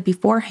understood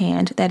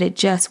beforehand that it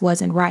just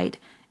wasn't right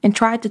and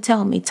tried to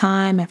tell me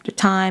time after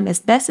time as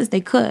best as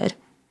they could.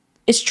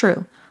 It's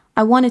true,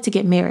 I wanted to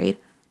get married,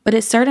 but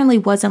it certainly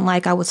wasn't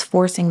like I was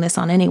forcing this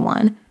on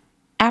anyone.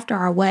 After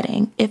our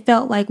wedding, it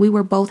felt like we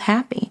were both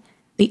happy.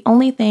 The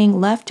only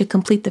thing left to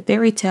complete the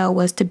fairy tale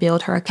was to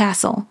build her a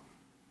castle.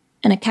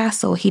 And a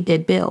castle he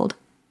did build.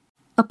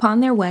 Upon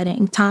their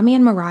wedding, Tommy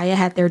and Mariah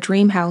had their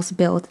dream house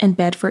built in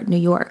Bedford, New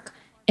York.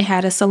 It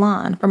had a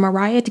salon for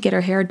Mariah to get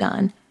her hair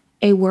done,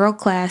 a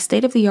world-class,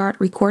 state-of-the-art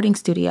recording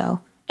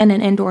studio, and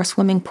an indoor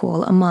swimming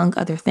pool, among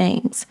other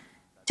things.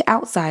 To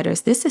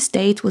outsiders, this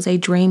estate was a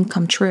dream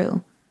come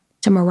true.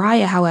 To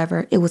Mariah,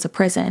 however, it was a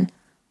prison,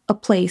 a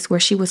place where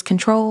she was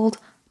controlled,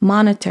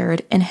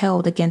 monitored, and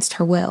held against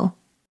her will.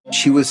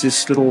 She was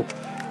this little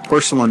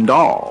porcelain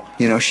doll.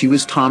 You know, she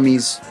was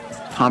Tommy's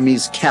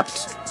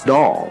kept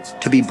doll,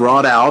 to be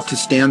brought out, to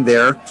stand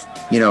there,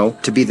 you know,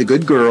 to be the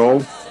good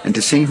girl, and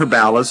to sing her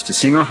ballads, to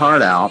sing her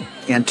heart out,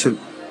 and to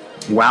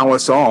wow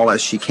us all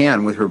as she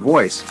can with her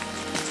voice.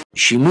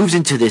 She moves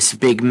into this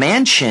big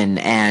mansion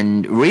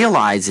and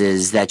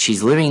realizes that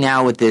she's living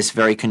now with this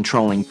very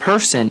controlling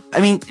person. I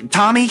mean,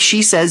 Tommy,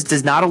 she says,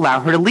 does not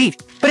allow her to leave.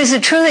 But is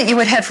it true that you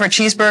would head for a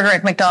cheeseburger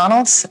at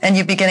McDonald's and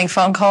you'd be getting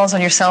phone calls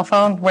on your cell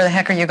phone? Where the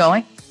heck are you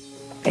going?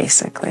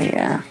 Basically,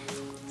 yeah.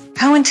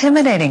 How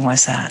intimidating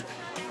was that?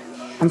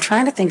 I'm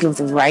trying to think of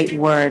the right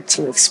word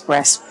to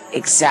express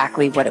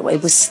exactly what it was.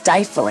 It was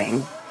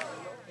stifling.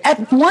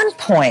 At one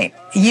point,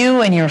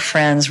 you and your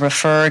friends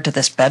referred to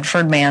this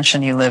Bedford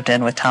mansion you lived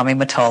in with Tommy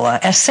Mottola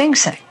as Sing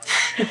Sing.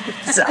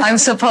 So I'm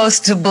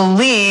supposed to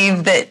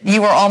believe that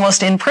you were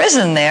almost in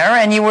prison there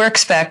and you were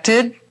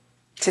expected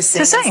to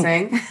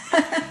sing.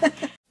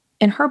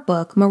 In her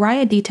book,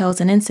 Mariah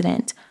details an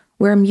incident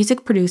where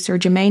music producer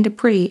Jermaine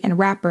Dupri and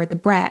rapper The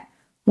Brat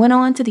went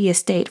on to the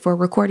estate for a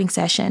recording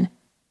session.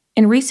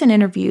 In recent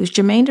interviews,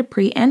 Jermaine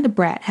Dupri and The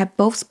Brat have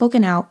both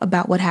spoken out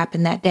about what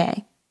happened that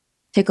day.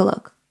 Take a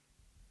look.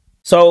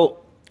 So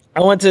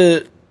I went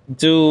to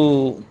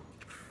do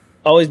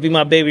Always Be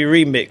My Baby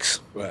remix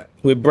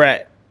with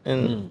Brat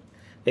and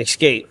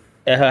Escape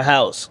at her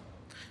house.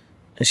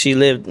 And she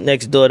lived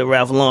next door to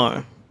Ralph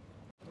Lauren.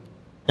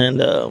 And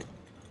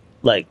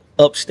like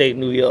upstate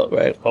New York,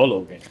 right? All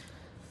over.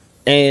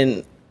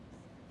 And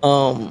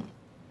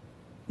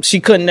she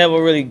couldn't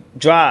never really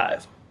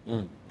drive.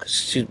 Cause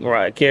she's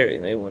Mariah Carey.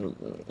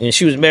 And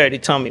she was married to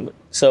Tommy,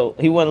 so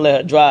he wouldn't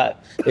let her drive.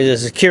 The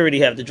security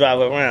have to drive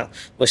her around,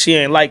 but she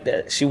ain't like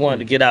that. She wanted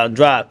to get out and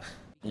drive.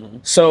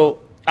 So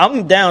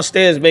I'm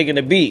downstairs making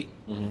a beat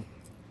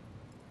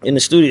in the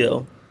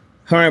studio.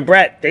 Her and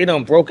Brat, they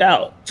done broke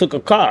out, took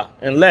a car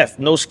and left.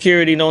 No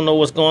security, don't know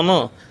what's going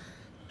on.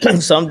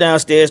 So I'm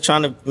downstairs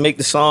trying to make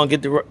the song,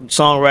 get the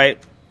song right,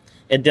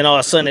 and then all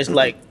of a sudden it's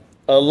like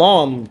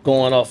alarm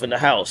going off in the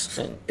house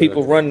and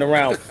people running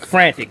around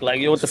frantic,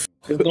 like, yo, what the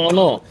f is going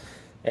on?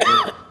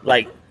 And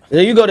like,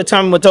 then you go to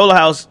Tommy Mottola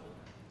house,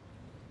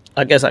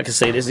 I guess I can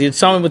say this.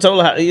 Tommy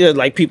Mottola house, you have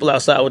like people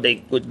outside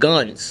with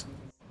guns.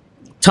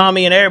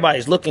 Tommy and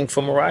everybody's looking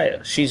for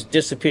Mariah. She's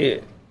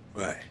disappeared.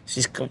 Right.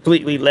 She's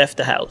completely left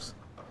the house.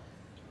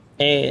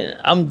 And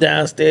I'm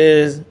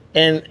downstairs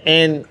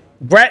and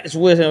Brat is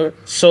with her,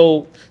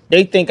 so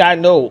they think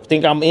I'm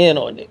in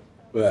on it.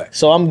 Right.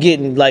 So I'm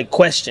getting like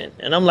questioned,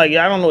 and I'm like,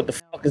 yeah, I don't know what the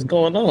fuck is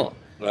going on.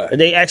 Right. And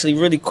they actually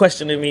really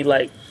questioning me,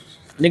 like,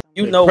 nigga,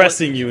 you know,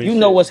 you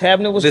know what's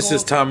happening. This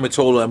is Tom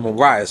Mottola and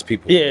Mariah's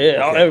people.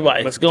 Yeah, okay.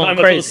 Everybody's going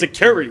crazy.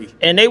 Security,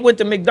 and they went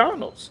to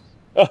McDonald's.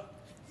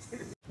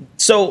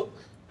 So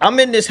I'm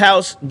in this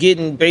house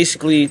getting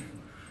basically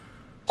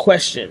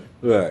questioned.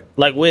 Right.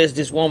 Like, where's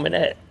this woman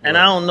at? And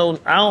I don't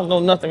know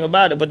nothing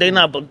about it, but they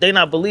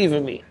not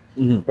believing me.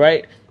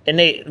 Right. And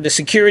the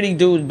security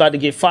dude about to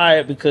get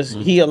fired because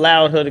he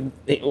allowed her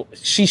to.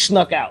 She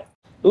snuck out.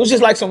 It was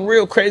just like some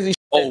real crazy.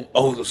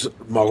 So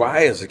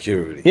Mariah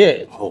security.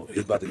 Yeah. Oh,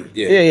 he's about to.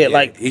 Yeah.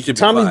 Like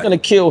Tommy's gonna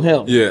kill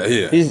him.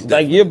 Yeah. He's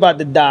like, you're about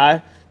to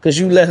die because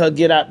you let her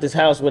get out this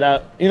house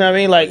without. You know what I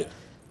mean? Like,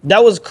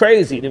 that was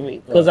crazy to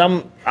me because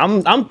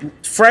I'm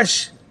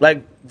fresh,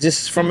 like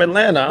just from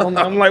Atlanta.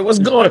 I'm like, what's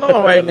going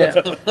on right now?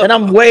 And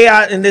I'm way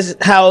out in this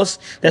house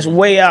that's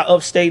way out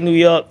upstate New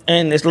York,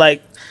 and it's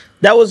like.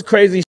 That was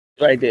crazy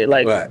right there.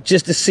 Like,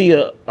 just to see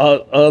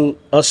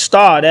a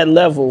star that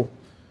level,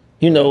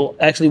 you know,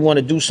 actually want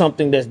to do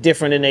something that's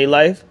different in their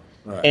life.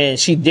 Right. And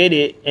she did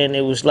it, and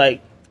it was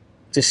like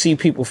to see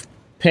people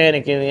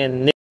panicking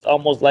and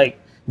almost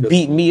like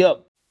beat me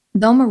up.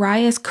 Though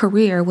Mariah's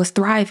career was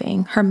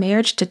thriving, her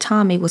marriage to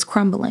Tommy was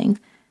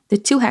crumbling. The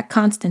two had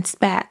constant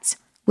spats,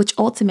 which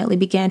ultimately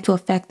began to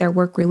affect their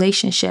work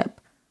relationship.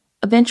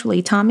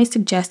 Eventually, Tommy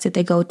suggested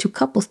they go to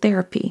couples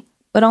therapy,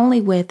 but only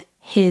with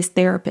his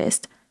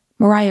therapist.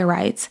 Mariah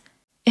writes,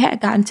 it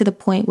had gotten to the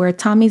point where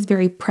Tommy's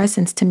very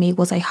presence to me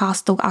was a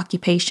hostile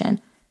occupation.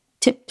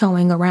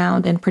 Tiptoeing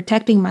around and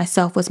protecting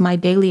myself was my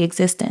daily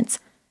existence.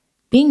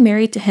 Being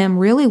married to him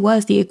really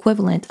was the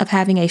equivalent of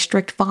having a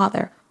strict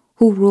father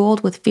who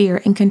ruled with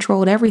fear and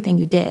controlled everything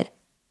you did.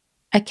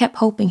 I kept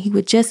hoping he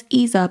would just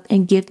ease up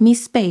and give me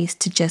space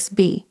to just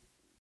be.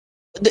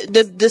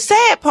 The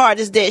sad part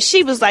is that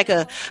she was like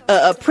a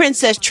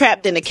princess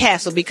trapped in a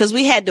castle, because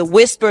we had to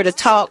whisper to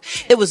talk.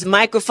 There was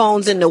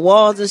microphones in the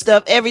walls and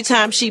stuff. Every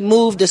time she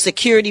moved, the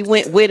security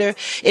went with her.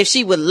 If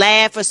she would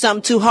laugh or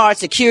something too hard,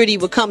 security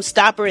would come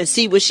stop her and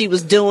see what she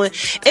was doing.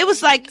 It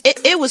was like,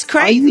 it was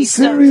crazy. Are you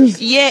serious?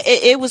 So, yeah,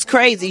 it was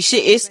crazy.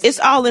 It's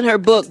all in her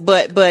book,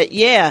 but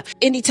yeah,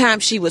 anytime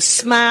she would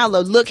smile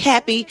or look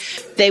happy,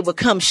 they would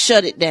come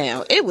shut it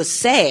down. It was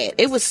sad.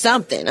 It was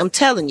something, I'm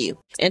telling you.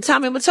 And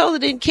Tommy Mottola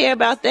didn't care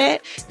about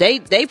that.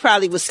 They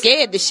probably was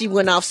scared that she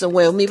went off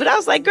somewhere with me. But I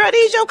was like, girl,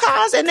 these your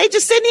cars, and they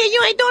just sitting here.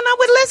 You ain't doing nothing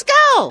with it. Let's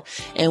go.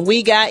 And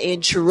we got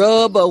in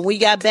trouble. When we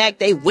got back,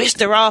 they whisked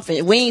her off,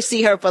 and we didn't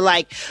see her for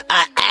like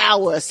an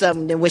hour or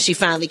something. Then when she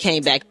finally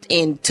came back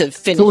in to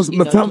finish. So was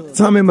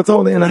Tommy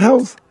Mottola in the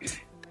house?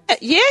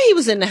 Yeah, he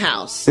was in the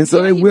house. And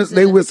so they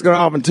whisked her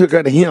off and took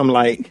her to him,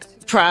 like.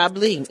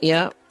 Probably,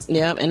 yep.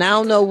 And I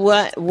don't know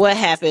what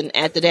happened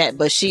after that,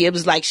 but it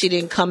was like she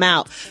didn't come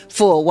out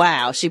for a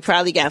while. She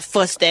probably got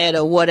fussed at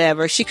or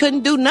whatever. She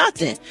couldn't do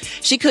nothing.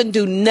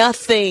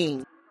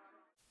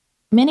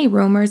 Many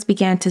rumors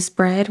began to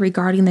spread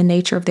regarding the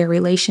nature of their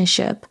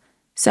relationship.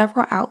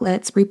 Several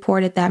outlets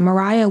reported that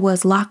Mariah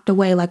was locked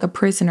away like a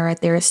prisoner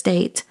at their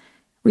estate.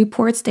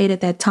 Reports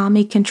stated that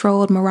Tommy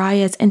controlled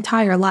Mariah's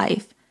entire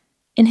life.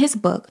 In his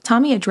book,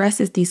 Tommy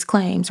addresses these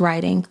claims,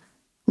 writing,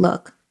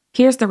 "Look,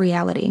 here's the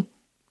reality.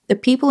 The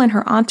people in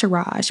her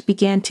entourage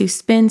began to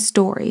spin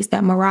stories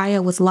that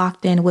Mariah was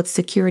locked in with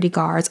security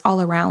guards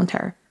all around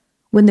her,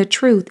 when the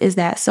truth is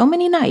that so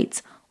many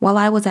nights, while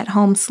I was at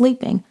home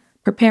sleeping,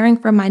 preparing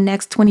for my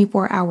next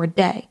 24-hour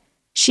day,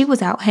 she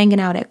was out hanging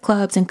out at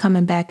clubs and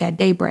coming back at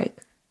daybreak.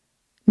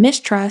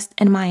 Mistrust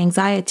and my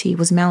anxiety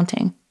was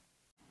mounting.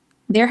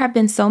 There have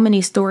been so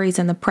many stories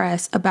in the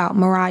press about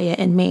Mariah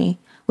and me,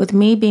 with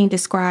me being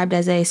described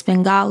as a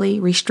Svengali,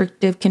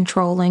 restrictive,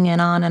 controlling,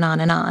 and on and on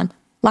and on.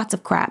 Lots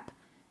of crap.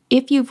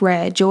 If you've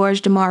read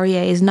George du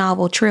Maurier's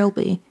novel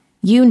Trilby,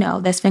 you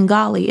know that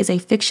Svengali is a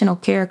fictional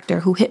character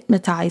who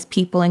hypnotized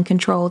people and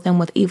controlled them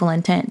with evil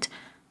intent.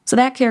 So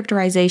that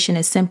characterization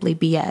is simply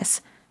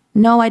BS.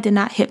 No, I did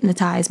not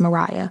hypnotize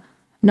Mariah.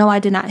 No, I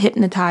did not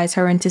hypnotize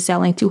her into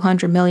selling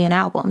 200 million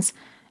albums.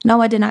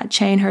 No, I did not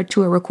chain her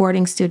to a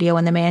recording studio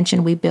in the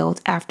mansion we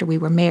built after we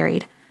were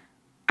married.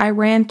 I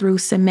ran through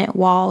cement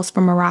walls for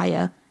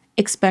Mariah,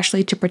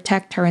 especially to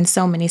protect her in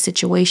so many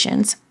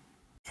situations."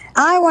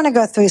 I want to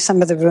go through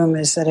some of the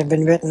rumors that have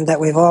been written that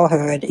we've all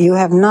heard. You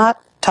have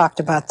not talked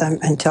about them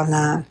until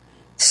now.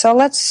 So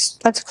let's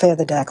clear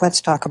the deck. Let's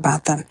talk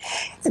about them.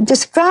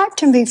 Describe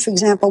to me, for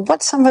example,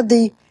 what some of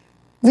the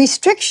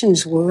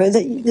restrictions were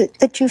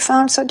that you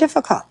found so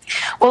difficult.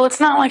 Well, it's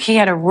not like he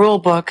had a rule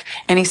book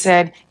and he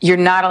said, you're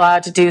not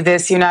allowed to do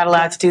this, you're not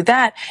allowed to do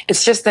that.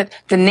 It's just that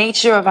the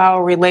nature of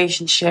our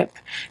relationship,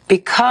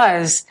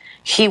 because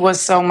he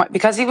was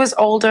because he was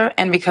older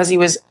and because he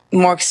was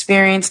more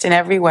experienced in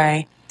every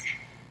way,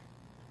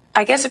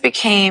 I guess it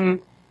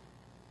became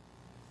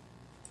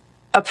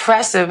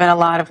oppressive in a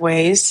lot of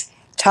ways.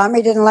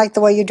 Tommy didn't like the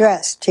way you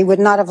dressed. He would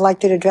not have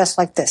liked you to dress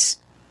like this.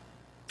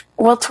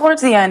 Well,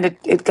 towards the end,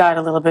 it got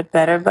a little bit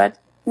better, but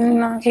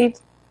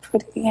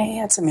he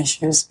had some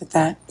issues with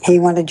that. He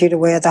wanted you to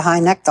wear the high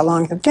neck, the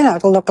long,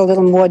 to look a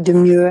little more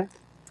demure.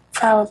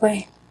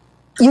 Probably.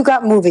 You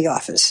got movie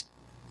offers.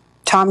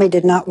 Tommy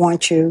did not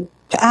want you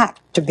to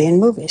act, to be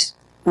in movies.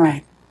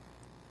 Right.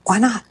 Why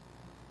not?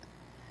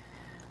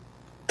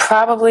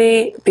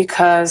 Probably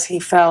because he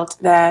felt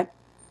that,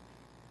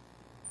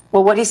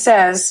 well, what he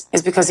says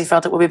is because he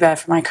felt it would be bad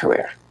for my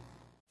career.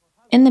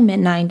 In the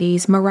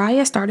mid-90s,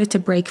 Mariah started to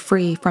break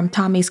free from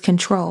Tommy's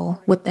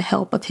control with the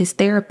help of his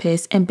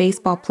therapist and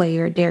baseball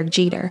player Derek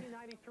Jeter.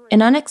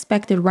 An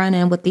unexpected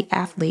run-in with the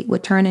athlete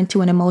would turn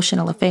into an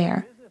emotional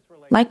affair.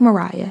 Like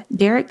Mariah,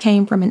 Derek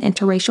came from an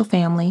interracial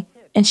family,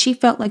 and she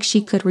felt like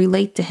she could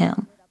relate to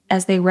him,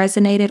 as they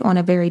resonated on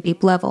a very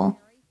deep level.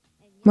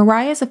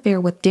 Mariah's affair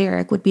with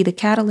Derek would be the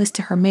catalyst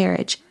to her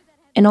marriage,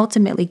 and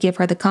ultimately give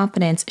her the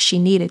confidence she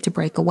needed to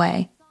break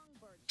away.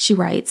 She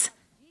writes,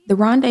 "The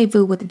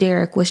rendezvous with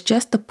Derek was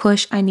just the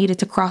push I needed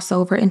to cross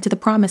over into the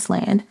promised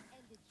land.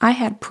 I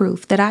had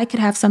proof that I could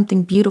have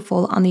something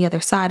beautiful on the other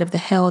side of the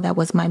hell that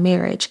was my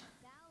marriage.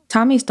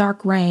 Tommy's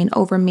dark reign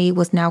over me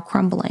was now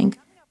crumbling.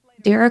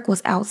 Derek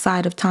was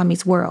outside of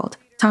Tommy's world.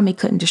 Tommy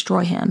couldn't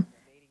destroy him.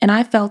 And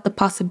I felt the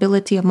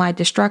possibility of my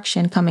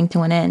destruction coming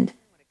to an end.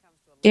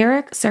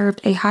 Derek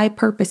served a high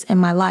purpose in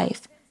my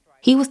life.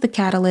 He was the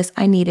catalyst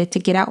I needed to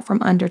get out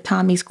from under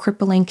Tommy's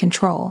crippling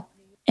control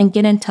and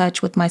get in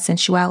touch with my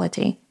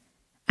sensuality.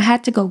 I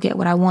had to go get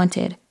what I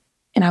wanted,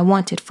 and I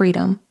wanted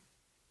freedom."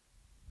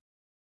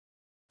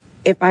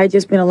 If I had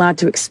just been allowed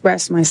to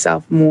express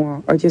myself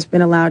more, or just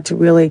been allowed to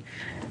really,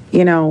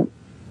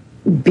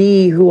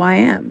 be who I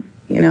am,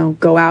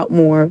 go out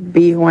more,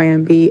 be who I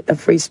am, be a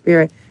free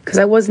spirit. Because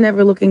I was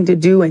never looking to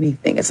do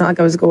anything. It's not like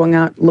I was going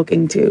out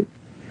looking to.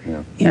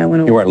 You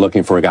weren't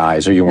looking for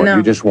guys, or you weren't. No.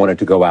 You just wanted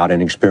to go out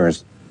and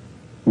experience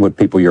what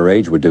people your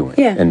age were doing,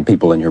 and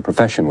people in your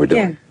profession were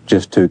doing,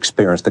 just to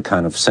experience the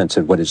kind of sense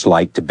of what it's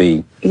like to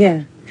be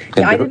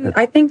Yeah,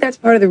 I think that's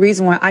part of the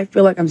reason why I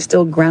feel like I'm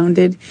still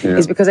grounded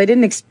is because I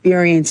didn't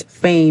experience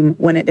fame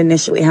when it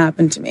initially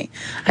happened to me.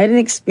 I didn't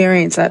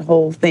experience that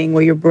whole thing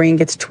where your brain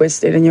gets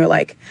twisted and you're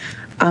like,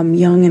 I'm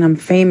young and I'm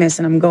famous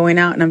and I'm going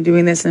out and I'm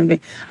doing this and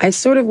I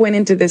sort of went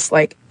into this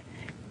like,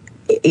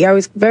 I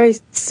was very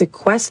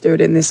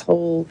sequestered in this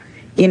whole,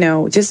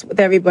 just with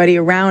everybody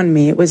around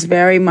me. It was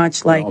very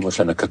much like almost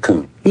in a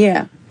cocoon.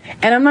 Yeah.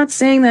 And I'm not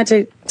saying that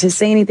to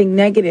say anything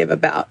negative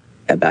about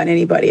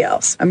anybody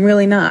else. I'm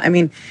really not. I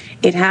mean,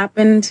 it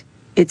happened.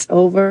 It's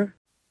over.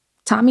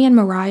 Tommy and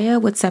Mariah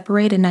would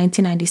separate in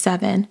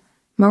 1997.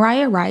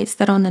 Mariah writes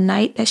that on the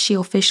night that she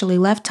officially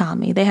left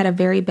Tommy, they had a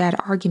very bad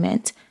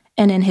argument,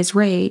 and in his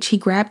rage, he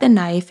grabbed a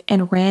knife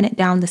and ran it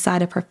down the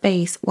side of her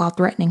face while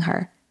threatening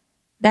her.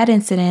 That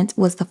incident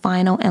was the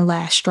final and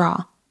last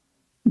straw.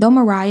 Though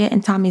Mariah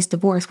and Tommy's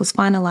divorce was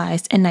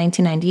finalized in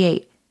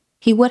 1998,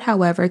 he would,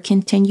 however,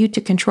 continue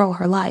to control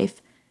her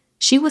life.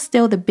 She was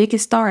still the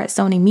biggest star at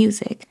Sony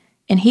Music,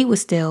 and he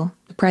was still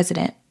the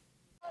president.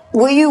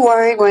 Were you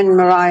worried when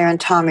Mariah and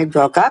Tommy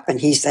broke up and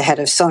he's the head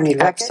of Sony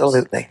Records?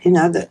 Absolutely.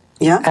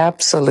 Yeah?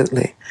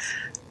 Absolutely.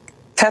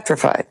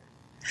 Petrified.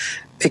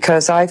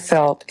 Because I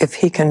felt if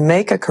he can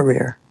make a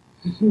career,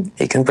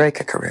 he can break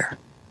a career.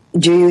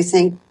 Do you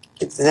think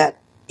that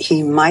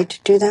he might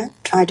do that?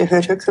 Try to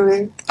hurt her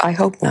career? I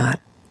hope not.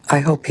 I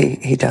hope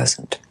he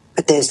doesn't.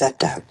 But there's that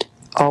doubt.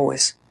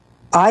 Always.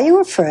 Are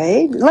you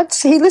afraid?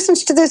 He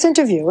listens to this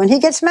interview and he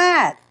gets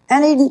mad.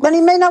 And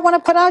he may not want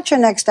to put out your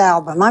next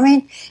album. I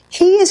mean,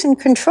 he is in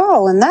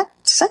control in that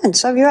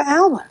sense of your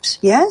albums,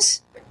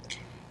 yes?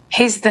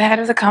 He's the head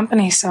of the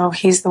company, so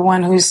he's the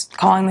one who's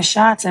calling the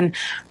shots. And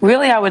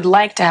really, I would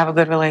like to have a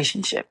good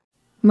relationship.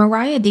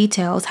 Mariah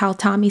details how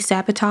Tommy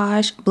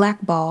sabotaged,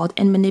 blackballed,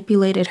 and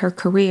manipulated her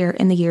career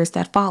in the years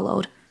that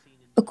followed.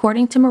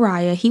 According to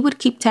Mariah, he would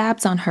keep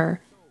tabs on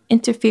her,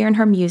 interfere in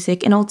her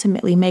music, and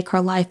ultimately make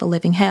her life a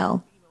living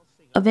hell.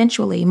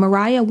 Eventually,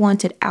 Mariah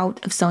wanted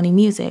out of Sony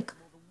Music.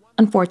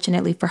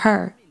 Unfortunately for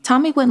her,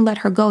 Tommy wouldn't let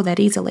her go that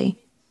easily.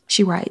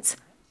 She writes,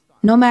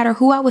 "No matter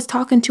who I was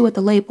talking to at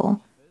the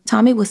label,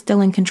 Tommy was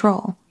still in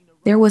control.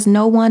 There was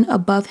no one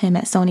above him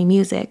at Sony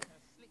Music.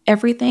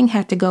 Everything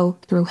had to go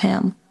through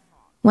him.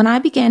 When I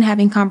began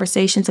having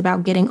conversations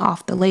about getting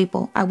off the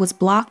label, I was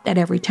blocked at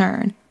every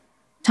turn.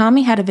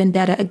 Tommy had a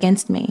vendetta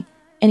against me,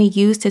 and he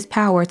used his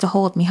power to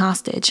hold me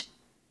hostage."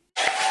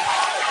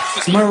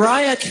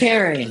 Mariah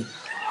Carey,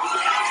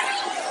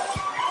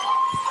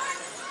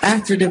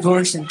 after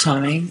divorcing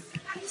Tommy,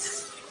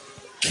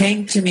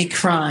 came to me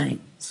crying.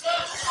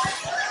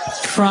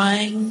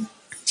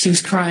 She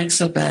was crying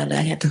so bad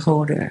I had to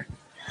hold her.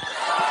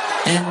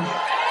 And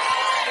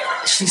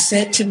she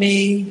said to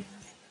me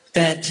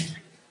that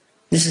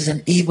this is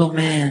an evil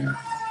man.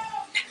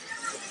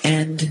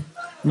 And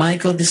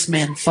Michael, this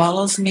man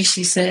follows me,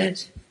 she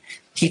said.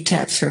 He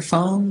taps her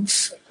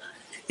phones.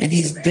 And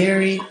he's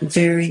very,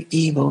 very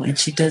evil. And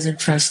she doesn't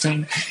trust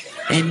him.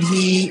 And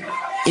he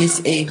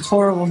is a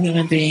horrible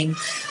human being.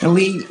 And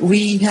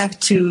we have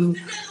to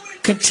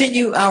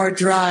continue our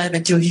drive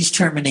until he's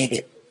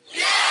terminated.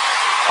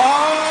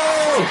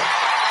 Oh!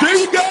 There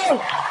you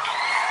go!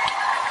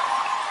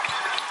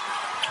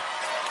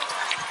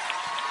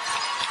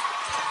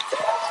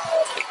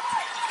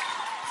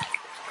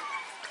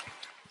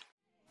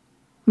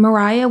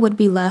 Mariah would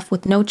be left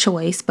with no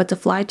choice but to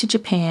fly to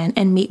Japan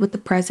and meet with the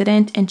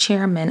president and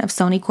chairman of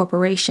Sony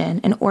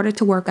Corporation in order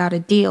to work out a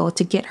deal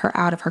to get her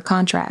out of her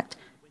contract.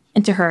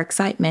 And to her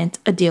excitement,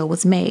 a deal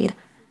was made.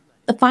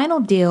 The final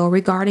deal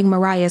regarding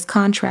Mariah's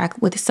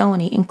contract with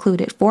Sony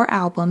included 4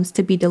 albums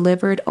to be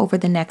delivered over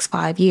the next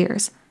 5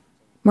 years.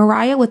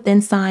 Mariah would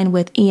then sign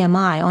with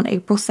EMI on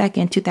April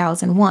 2,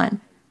 2001.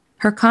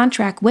 Her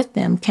contract with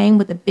them came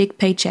with a big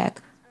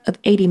paycheck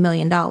of $80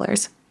 million.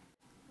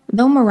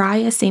 Though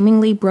Mariah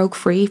seemingly broke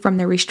free from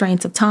the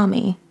restraints of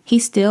Tommy, he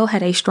still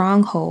had a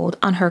strong hold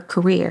on her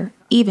career,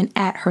 even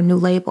at her new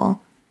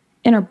label.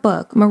 In her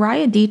book,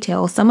 Mariah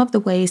details some of the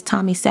ways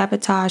Tommy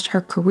sabotaged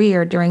her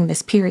career during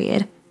this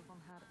period.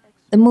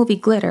 The movie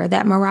Glitter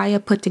that Mariah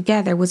put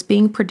together was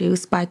being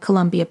produced by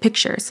Columbia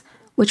Pictures,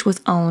 which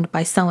was owned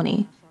by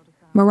Sony.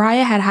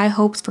 Mariah had high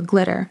hopes for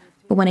Glitter,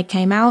 but when it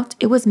came out,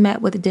 it was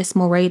met with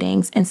dismal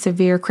ratings and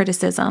severe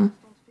criticism.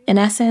 In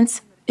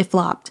essence, it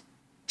flopped.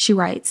 She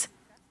writes,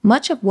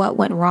 "Much of what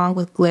went wrong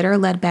with Glitter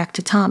led back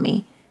to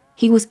Tommy.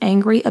 He was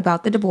angry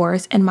about the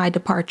divorce and my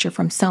departure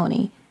from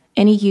Sony,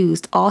 and he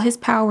used all his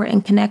power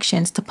and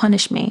connections to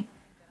punish me.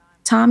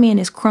 Tommy and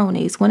his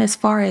cronies went as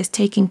far as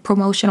taking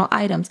promotional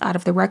items out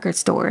of the record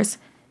stores.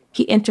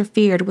 He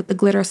interfered with the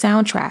Glitter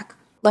soundtrack.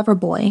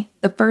 Loverboy,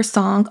 the first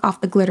song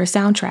off the Glitter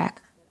soundtrack,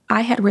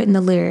 I had written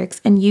the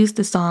lyrics and used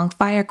the song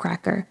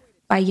Firecracker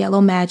by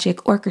Yellow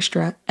Magic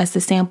Orchestra as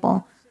the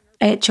sample.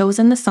 I had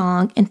chosen the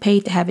song and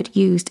paid to have it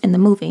used in the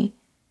movie.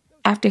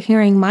 After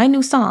hearing my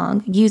new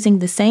song using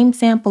the same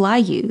sample I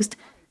used,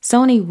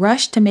 Sony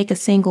rushed to make a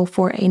single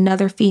for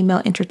another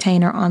female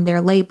entertainer on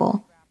their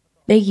label.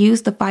 They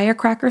used the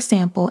Firecracker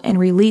sample and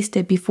released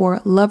it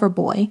before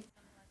Loverboy.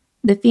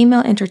 The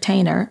female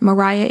entertainer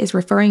Mariah is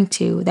referring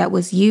to that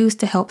was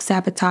used to help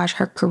sabotage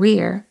her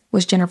career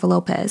was Jennifer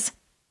Lopez.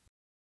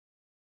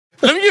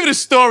 Let me give you the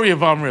story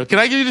of I'm Real. Can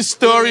I give you the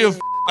story of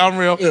I'm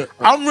Real? Yeah.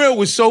 I'm Real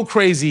was so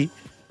crazy,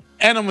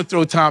 and I'm going to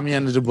throw Tommy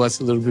under the bus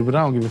a little bit, but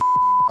I don't give a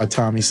about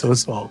Tommy, so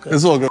it's all good.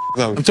 It's all good.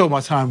 I'm talking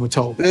about Tommy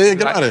Mottola. Yeah,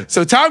 got it.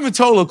 So Tommy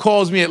Mottola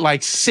calls me at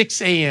like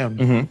 6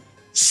 a.m.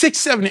 6,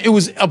 7, it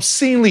was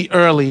obscenely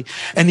early,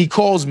 and he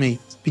calls me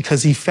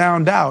because he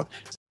found out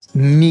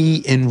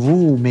me and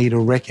Rule made a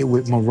record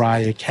with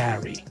Mariah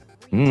Carey.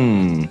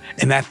 And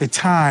at the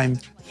time,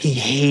 he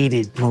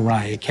hated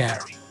Mariah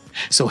Carey.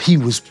 So he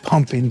was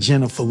pumping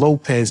Jennifer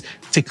Lopez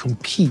to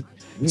compete.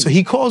 So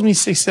he calls me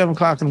 6, 7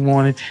 o'clock in the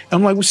morning. And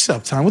I'm like, what's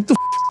up, Tom? What the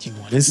you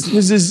want? He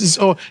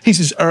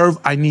says, Irv,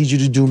 I need you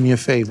to do me a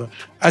favor.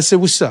 I said,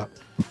 what's up?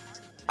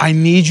 I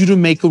need you to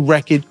make a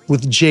record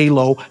with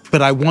J-Lo,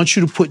 but I want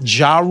you to put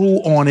Ja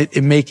Rule on it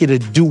and make it a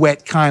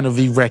duet kind of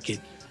a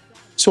record.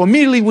 So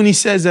immediately when he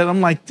says that,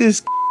 I'm like,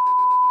 this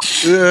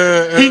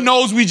he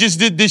knows we just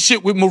did this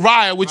shit with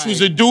Mariah, which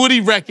was a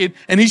duety record,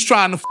 and he's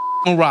trying to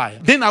Mariah.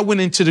 Then I went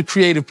into the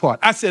creative part.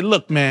 I said,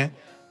 look, man,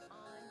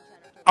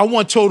 I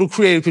want total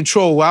creative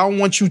control. I don't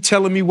want you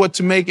telling me what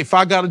to make. If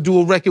I got to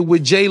do a record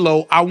with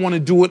J-Lo, I want to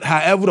do it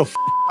however the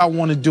I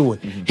want to do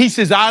it. He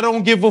says, I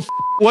don't give a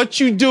what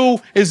you do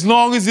as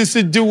long as it's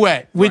a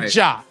duet with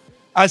Ja.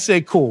 I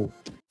said, cool.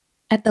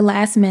 At the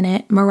last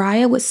minute,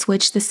 Mariah would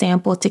switch the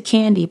sample to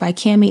Candy by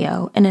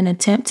Cameo in an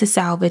attempt to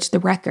salvage the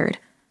record.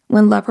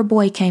 When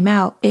Loverboy came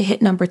out, it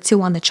hit number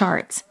 2 on the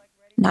charts,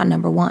 not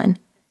number 1,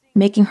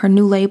 making her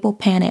new label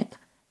panic.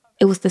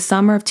 It was the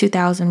summer of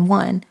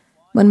 2001,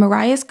 when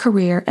Mariah's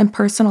career and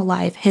personal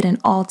life hit an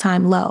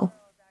all-time low.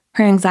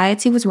 Her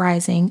anxiety was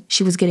rising,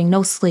 she was getting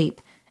no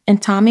sleep,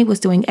 and Tommy was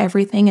doing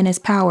everything in his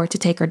power to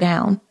take her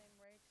down.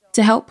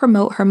 To help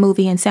promote her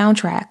movie and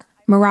soundtrack,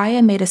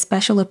 Mariah made a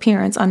special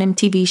appearance on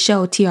MTV's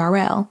show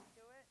TRL.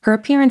 Her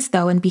appearance,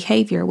 though, and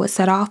behavior would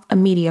set off a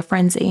media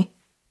frenzy.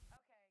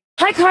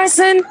 Hi,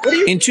 Carson.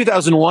 In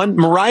 2001,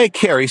 Mariah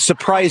Carey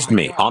surprised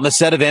me on the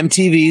set of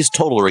MTV's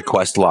Total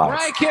Request Live.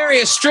 Mariah Carey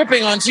is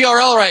stripping on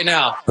TRL right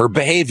now. Her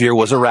behavior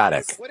was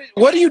erratic.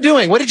 What are you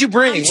doing? What did you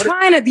bring?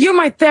 You're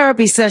my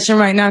therapy session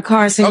right now,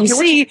 Carson. Okay,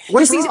 you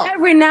see,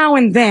 every now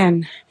and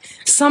then,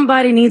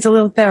 somebody needs a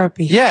little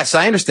therapy. Yes,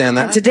 I understand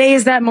that. And today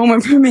is that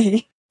moment for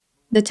me.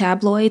 The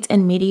tabloids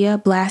and media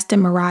blasted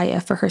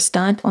Mariah for her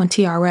stunt on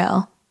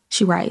TRL.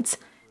 She writes,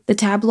 the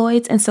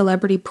tabloids and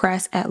celebrity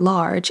press at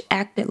large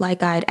acted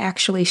like I'd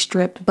actually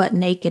stripped butt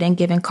naked and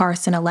given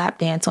Carson a lap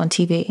dance on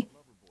TV.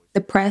 The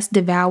press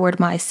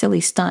devoured my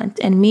silly stunt,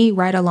 and me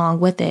right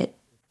along with it.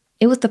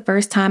 It was the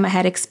first time I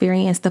had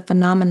experienced the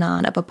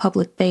phenomenon of a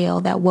public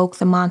fail that woke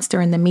the monster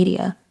in the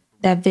media,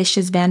 that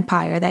vicious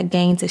vampire that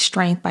gains its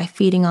strength by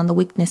feeding on the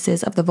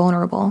weaknesses of the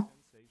vulnerable.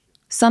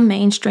 Some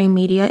mainstream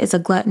media is a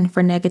glutton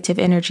for negative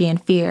energy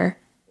and fear.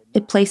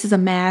 It places a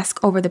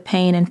mask over the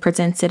pain and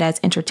presents it as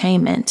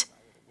entertainment.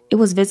 It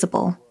was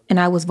visible, and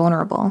I was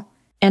vulnerable.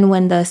 And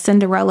when the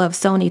Cinderella of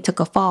Sony took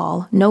a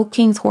fall, no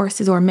king's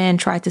horses or men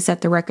tried to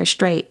set the record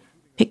straight,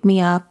 pick me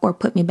up, or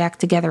put me back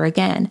together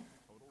again.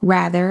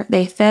 Rather,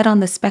 they fed on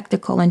the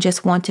spectacle and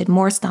just wanted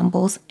more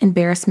stumbles,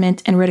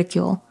 embarrassment, and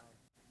ridicule.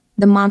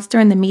 The monster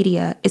in the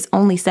media is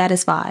only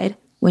satisfied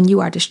when you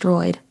are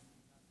destroyed.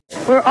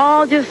 We're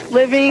all just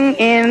living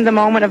in the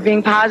moment of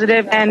being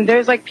positive, and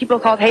there's like people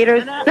called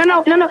haters.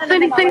 No,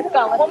 Cindy,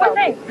 one more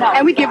thing.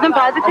 And we give them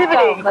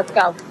positivity. Let's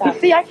go. You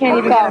see, I can't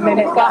even get a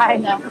minute.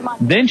 Bye.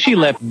 Then she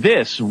left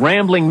this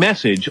rambling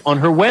message on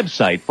her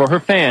website for her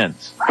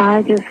fans.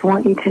 I just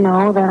want you to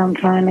know that I'm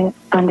trying to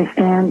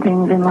understand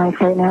things in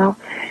life right now.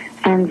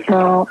 And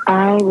so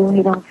I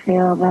really don't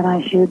feel that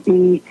I should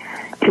be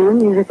doing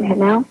music right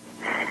now.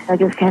 I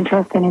just can't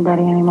trust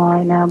anybody anymore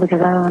right now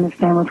because I don't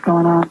understand what's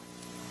going on.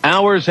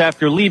 Hours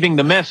after leaving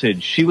the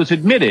message, she was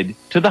admitted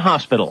to the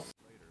hospital.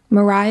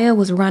 Mariah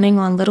was running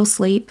on little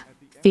sleep,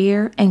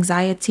 fear,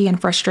 anxiety, and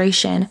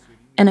frustration,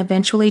 and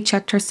eventually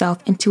checked herself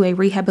into a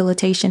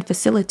rehabilitation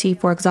facility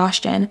for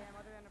exhaustion.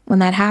 When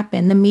that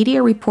happened, the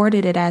media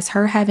reported it as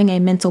her having a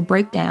mental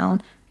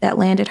breakdown that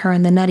landed her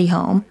in the nutty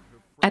home.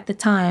 At the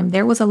time,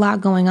 there was a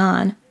lot going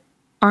on.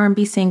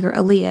 R&B singer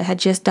Aaliyah had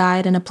just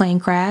died in a plane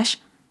crash.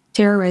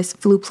 Terrorists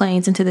flew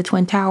planes into the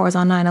Twin Towers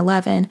on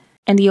 9/11,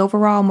 and the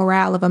overall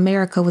morale of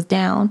America was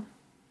down.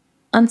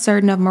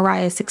 Uncertain of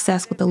Mariah's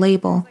success with the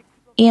label,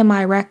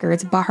 EMI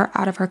Records bought her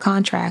out of her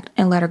contract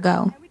and let her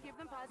go.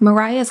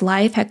 Mariah's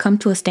life had come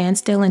to a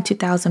standstill in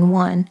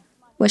 2001.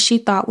 What she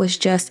thought was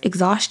just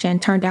exhaustion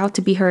turned out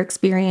to be her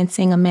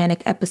experiencing a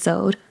manic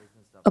episode.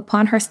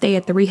 Upon her stay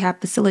at the rehab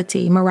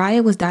facility,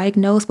 Mariah was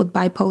diagnosed with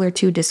bipolar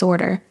II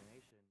disorder.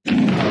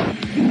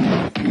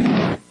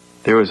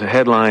 There was a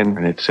headline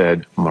and it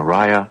said,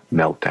 Mariah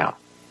meltdown.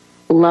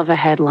 Love a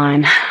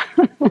headline.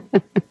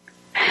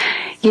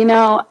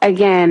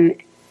 Again,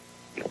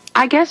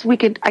 I guess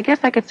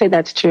I could say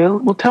that's true.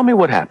 Well, tell me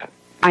what happened.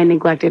 I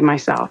neglected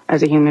myself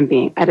as a human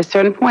being. At a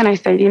certain point, I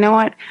said, you know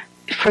what?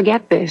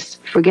 Forget this.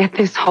 Forget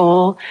this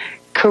whole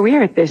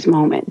career at this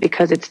moment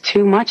because it's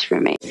too much for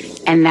me.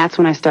 And that's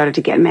when I started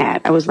to get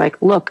mad. I was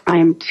like, look, I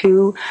am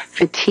too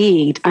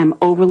fatigued. I'm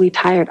overly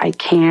tired. I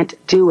can't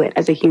do it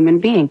as a human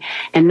being.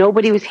 And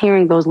nobody was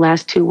hearing those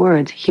last two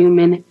words,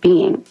 human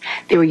being.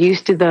 They were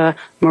used to the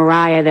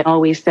Mariah that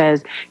always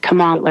says,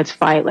 come on, let's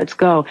fight, let's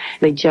go.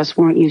 They just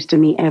weren't used to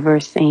me ever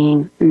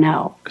saying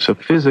no. So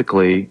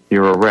physically,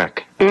 you're a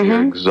wreck.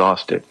 You're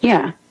exhausted.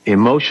 Yeah.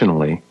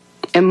 Emotionally,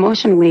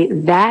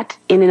 That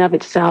in and of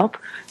itself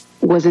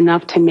was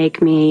enough to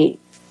make me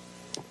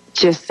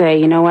just say,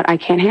 you know what, I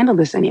can't handle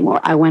this anymore.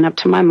 I went up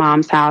to my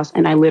mom's house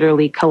and I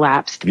literally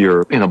collapsed.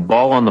 you're in a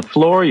ball on the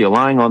floor, you're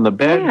lying on the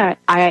bed. Yeah,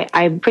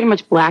 I pretty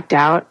much blacked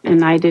out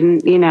and I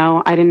didn't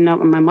know,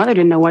 my mother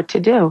didn't know what to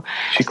do.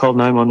 She called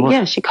 911.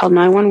 Yeah, she called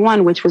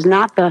 911, which was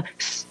not the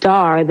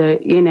star, the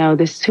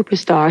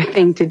superstar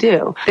thing to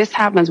do. This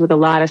happens with a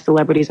lot of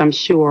celebrities, I'm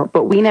sure,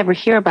 but we never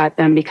hear about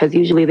them because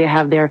usually they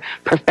have their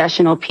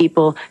professional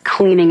people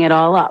cleaning it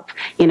all up.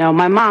 You know,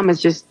 my mom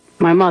is just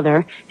my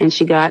mother, and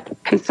she got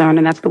concerned,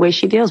 and that's the way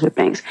she deals with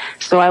things.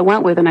 So I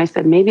went with, and I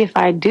said, maybe if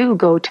I do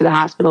go to the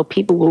hospital,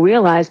 people will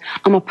realize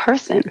I'm a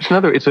person.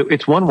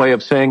 It's one way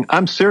of saying,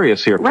 I'm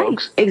serious here, right,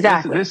 folks.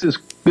 Exactly. This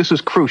is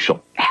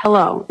crucial.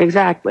 Hello,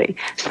 exactly.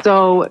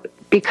 So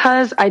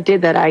because I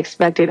did that, I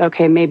expected,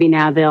 okay, maybe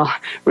now they'll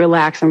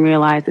relax and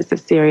realize this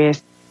is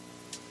serious.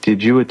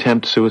 Did you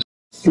attempt suicide?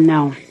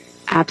 No,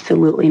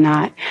 absolutely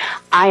not.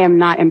 I am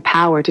not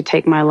empowered to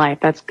take my life.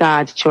 That's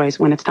God's choice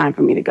when it's time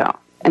for me to go.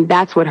 And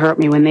that's what hurt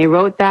me. When they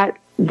wrote that,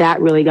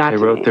 that really got to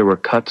me. They wrote there were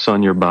cuts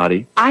on your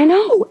body. I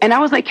know. And I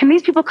was like, can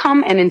these people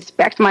come and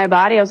inspect my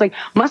body? I was like,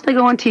 must they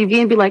go on TV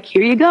and be like,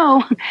 here you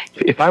go?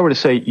 If I were to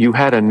say you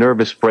had a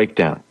nervous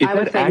breakdown, I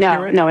would say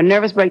no, a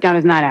nervous breakdown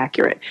is not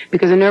accurate.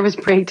 Because a nervous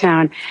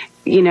breakdown,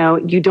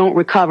 you don't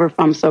recover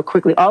from so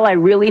quickly. All I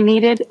really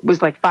needed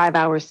was like 5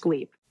 hours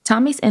sleep.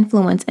 Tommy's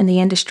influence in the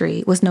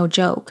industry was no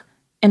joke.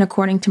 And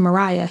according to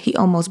Mariah, he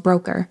almost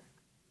broke her.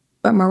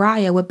 But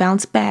Mariah would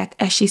bounce back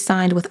as she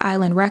signed with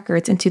Island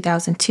Records in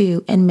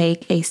 2002 and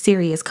make a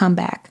serious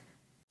comeback.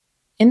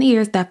 In the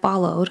years that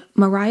followed,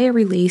 Mariah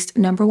released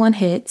 #1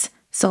 hits,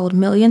 sold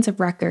millions of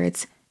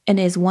records, and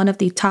is one of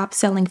the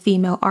top-selling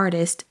female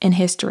artists in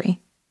history.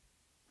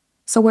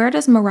 So where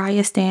does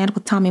Mariah stand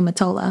with Tommy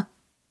Mottola?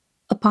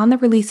 Upon the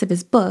release of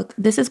his book,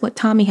 this is what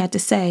Tommy had to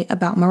say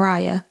about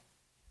Mariah.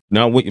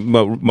 Now,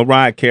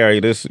 Mariah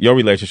Carey, your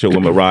relationship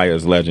with Mariah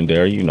is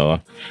legendary. I know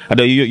I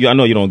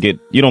know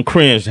you don't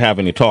cringe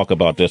having to talk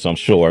about this. I'm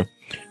sure.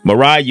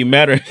 Mariah, you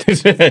met her,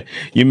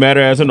 you met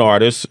her as an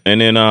artist,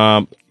 and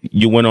then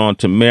you went on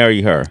to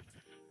marry her.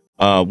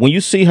 When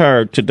you see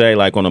her today,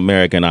 like on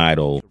American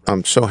Idol,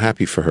 I'm so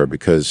happy for her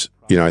because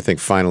I think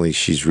finally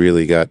she's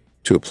really got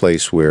to a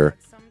place where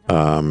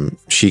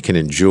she can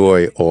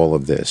enjoy all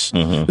of this.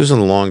 This is a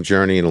long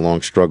journey and a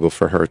long struggle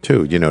for her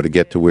too. To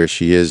get to where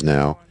she is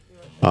now.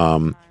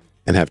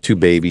 And have 2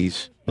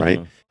 babies,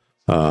 right?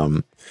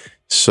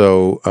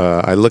 So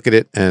I look at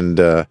it and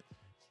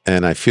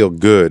I feel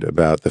good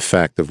about the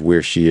fact of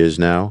where she is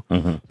now,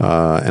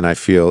 and I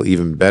feel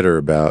even better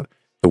about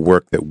the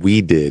work that we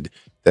did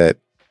that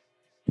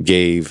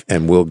gave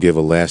and will give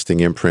a lasting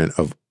imprint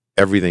of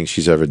everything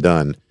she's ever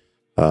done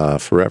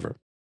forever.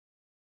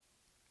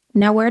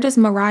 Now, where does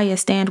Mariah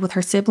stand with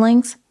her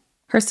siblings?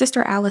 Her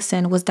sister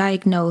Allison was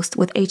diagnosed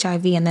with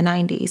HIV in the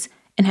 90s.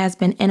 And has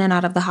been in and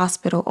out of the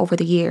hospital over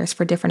the years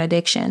for different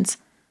addictions.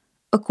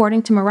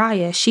 According to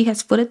Mariah, she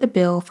has footed the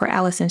bill for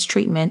Allison's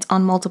treatment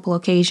on multiple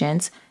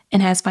occasions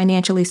and has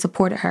financially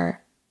supported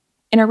her.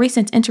 In a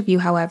recent interview,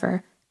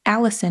 however,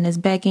 Allison is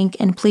begging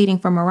and pleading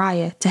for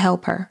Mariah to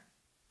help her.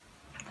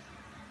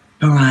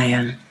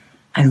 Mariah,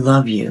 I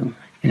love you,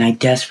 and I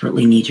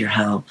desperately need your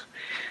help.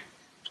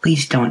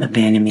 Please don't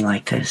abandon me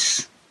like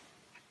this.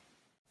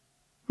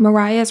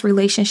 Mariah's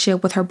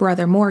relationship with her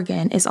brother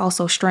Morgan is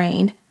also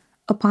strained.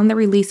 Upon the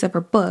release of her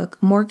book,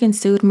 Morgan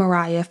sued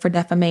Mariah for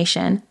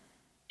defamation.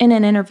 In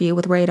an interview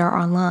with Radar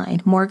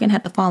Online, Morgan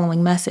had the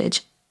following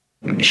message.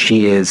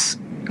 She has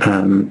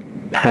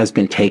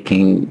been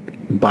taking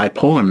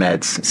bipolar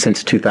meds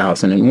since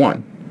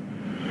 2001.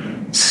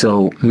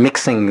 So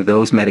mixing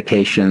those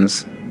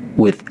medications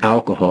with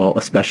alcohol,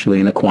 especially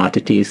in the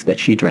quantities that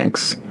she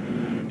drinks,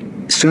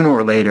 sooner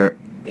or later,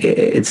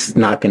 it's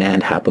not going to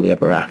end happily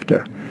ever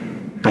after.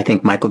 I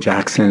think Michael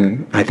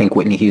Jackson, I think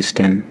Whitney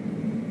Houston,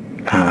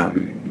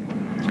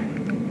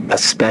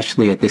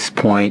 especially at this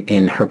point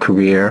in her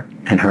career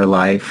and her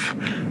life,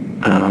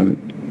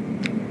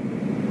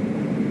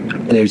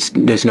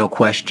 there's no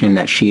question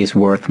that she is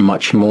worth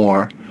much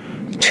more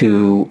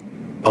to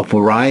a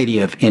variety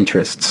of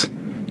interests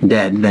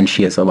dead than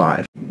she is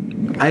alive.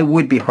 I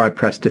would be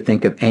hard-pressed to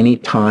think of any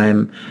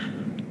time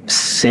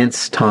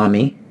since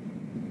Tommy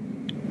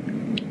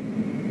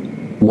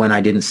when I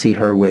didn't see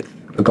her with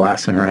a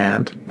glass in her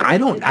hand. I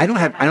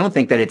don't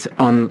think that it's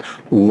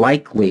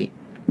unlikely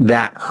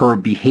that her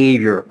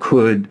behavior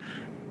could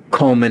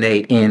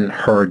culminate in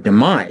her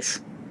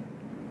demise.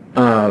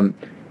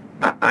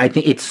 I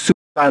think it's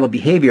suicidal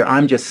behavior.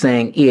 I'm just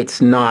saying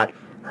it's not,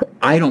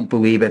 I don't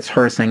believe it's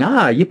her saying,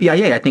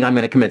 yippee-yay, I think I'm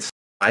going to commit suicide.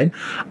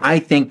 I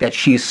think that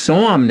she's so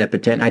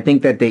omnipotent. I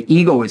think that the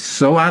ego is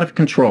so out of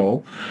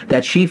control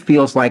that she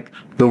feels like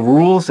the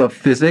rules of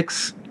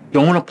physics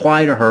don't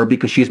apply to her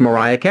because she's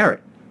Mariah Carey.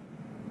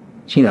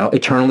 You know,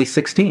 eternally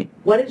 16.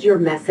 What is your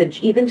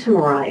message, even to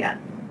Mariah?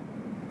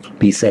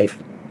 Be safe.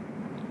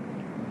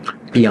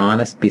 Be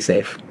honest, be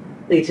safe.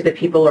 To the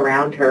people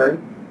around her?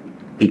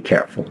 Be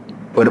careful.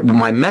 But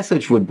my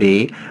message would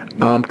be,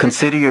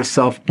 consider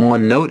yourself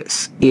on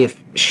notice.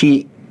 If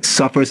she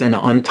suffers an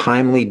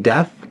untimely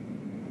death,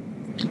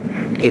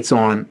 it's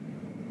on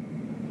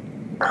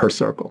her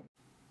circle.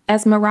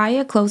 As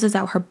Mariah closes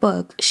out her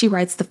book, she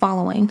writes the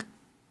following.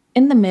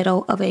 In the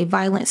middle of a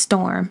violent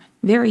storm,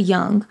 very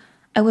young,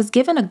 I was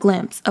given a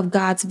glimpse of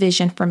God's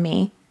vision for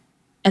me.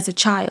 As a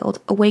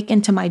child,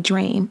 awakened to my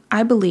dream,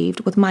 I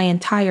believed with my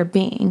entire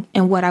being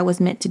in what I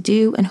was meant to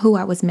do and who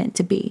I was meant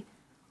to be,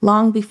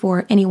 long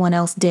before anyone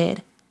else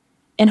did.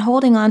 And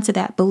holding on to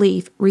that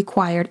belief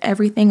required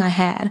everything I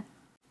had.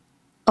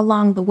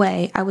 Along the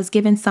way, I was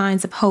given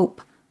signs of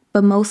hope,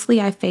 but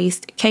mostly I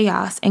faced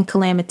chaos and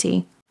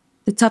calamity.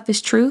 The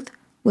toughest truth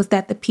was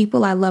that the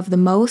people I loved the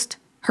most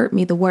hurt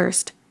me the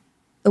worst.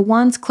 The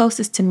ones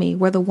closest to me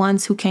were the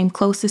ones who came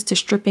closest to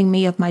stripping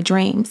me of my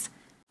dreams.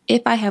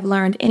 If I have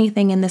learned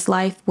anything in this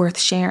life worth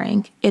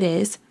sharing, it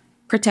is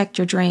protect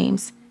your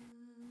dreams.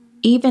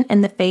 Even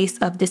in the face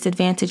of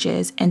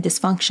disadvantages and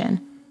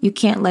dysfunction, you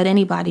can't let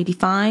anybody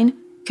define,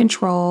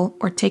 control,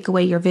 or take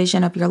away your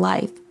vision of your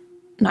life.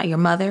 Not your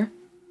mother,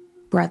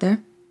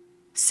 brother,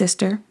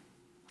 sister,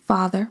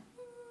 father,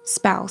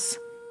 spouse,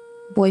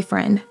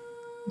 boyfriend,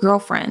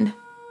 girlfriend,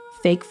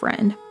 fake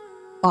friend,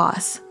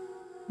 boss,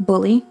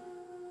 bully,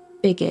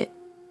 bigot,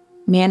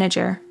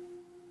 manager,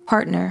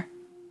 partner,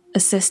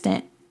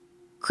 assistant,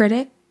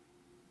 critic,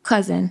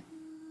 cousin,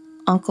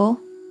 uncle,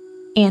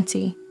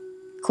 auntie,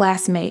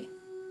 classmate,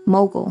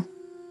 mogul,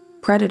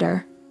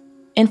 predator,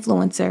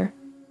 influencer,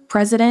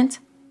 president,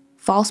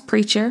 false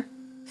preacher,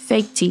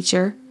 fake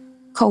teacher,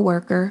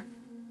 coworker,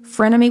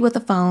 frenemy with a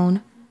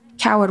phone,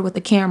 coward with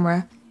a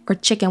camera, or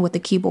chicken with a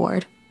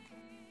keyboard.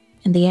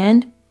 In the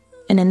end,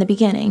 and in the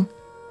beginning,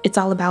 it's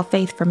all about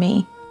faith for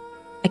me.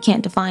 I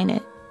can't define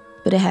it,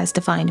 but it has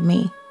defined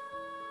me.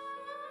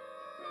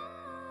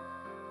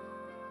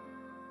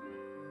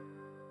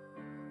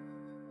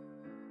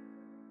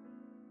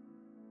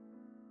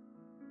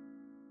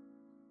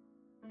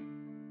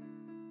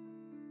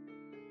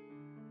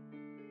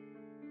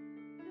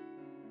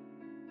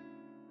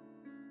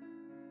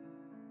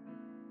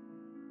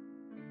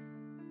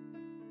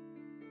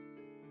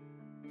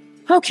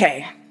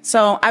 Okay,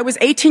 so I was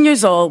 18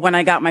 years old when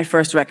I got my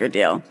first record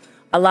deal.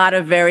 A lot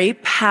of very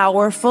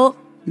powerful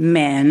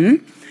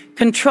men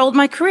controlled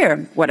my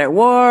career, what I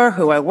wore,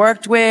 who I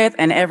worked with,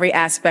 and every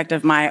aspect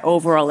of my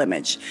overall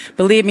image.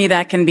 Believe me,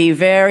 that can be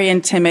very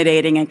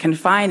intimidating and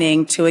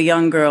confining to a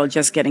young girl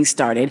just getting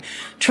started,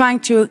 trying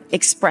to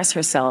express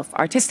herself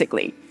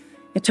artistically.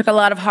 It took a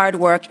lot of hard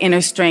work,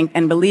 inner strength,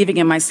 and believing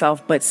in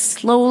myself, but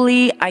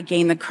slowly I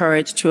gained the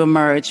courage to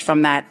emerge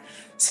from that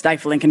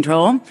stifling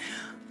control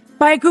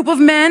by a group of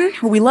men.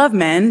 We love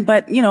men,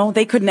 but,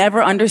 they could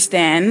never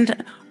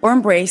understand or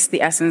embrace the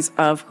essence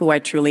of who I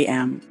truly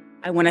am.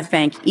 I want to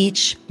thank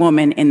each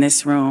woman in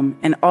this room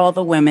and all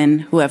the women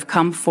who have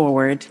come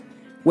forward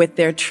with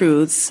their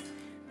truths,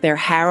 their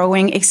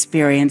harrowing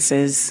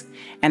experiences,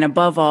 and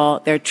above all,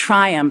 their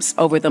triumphs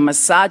over the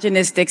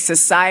misogynistic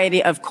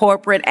society of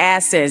corporate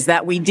asses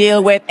that we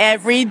deal with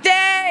every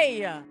day.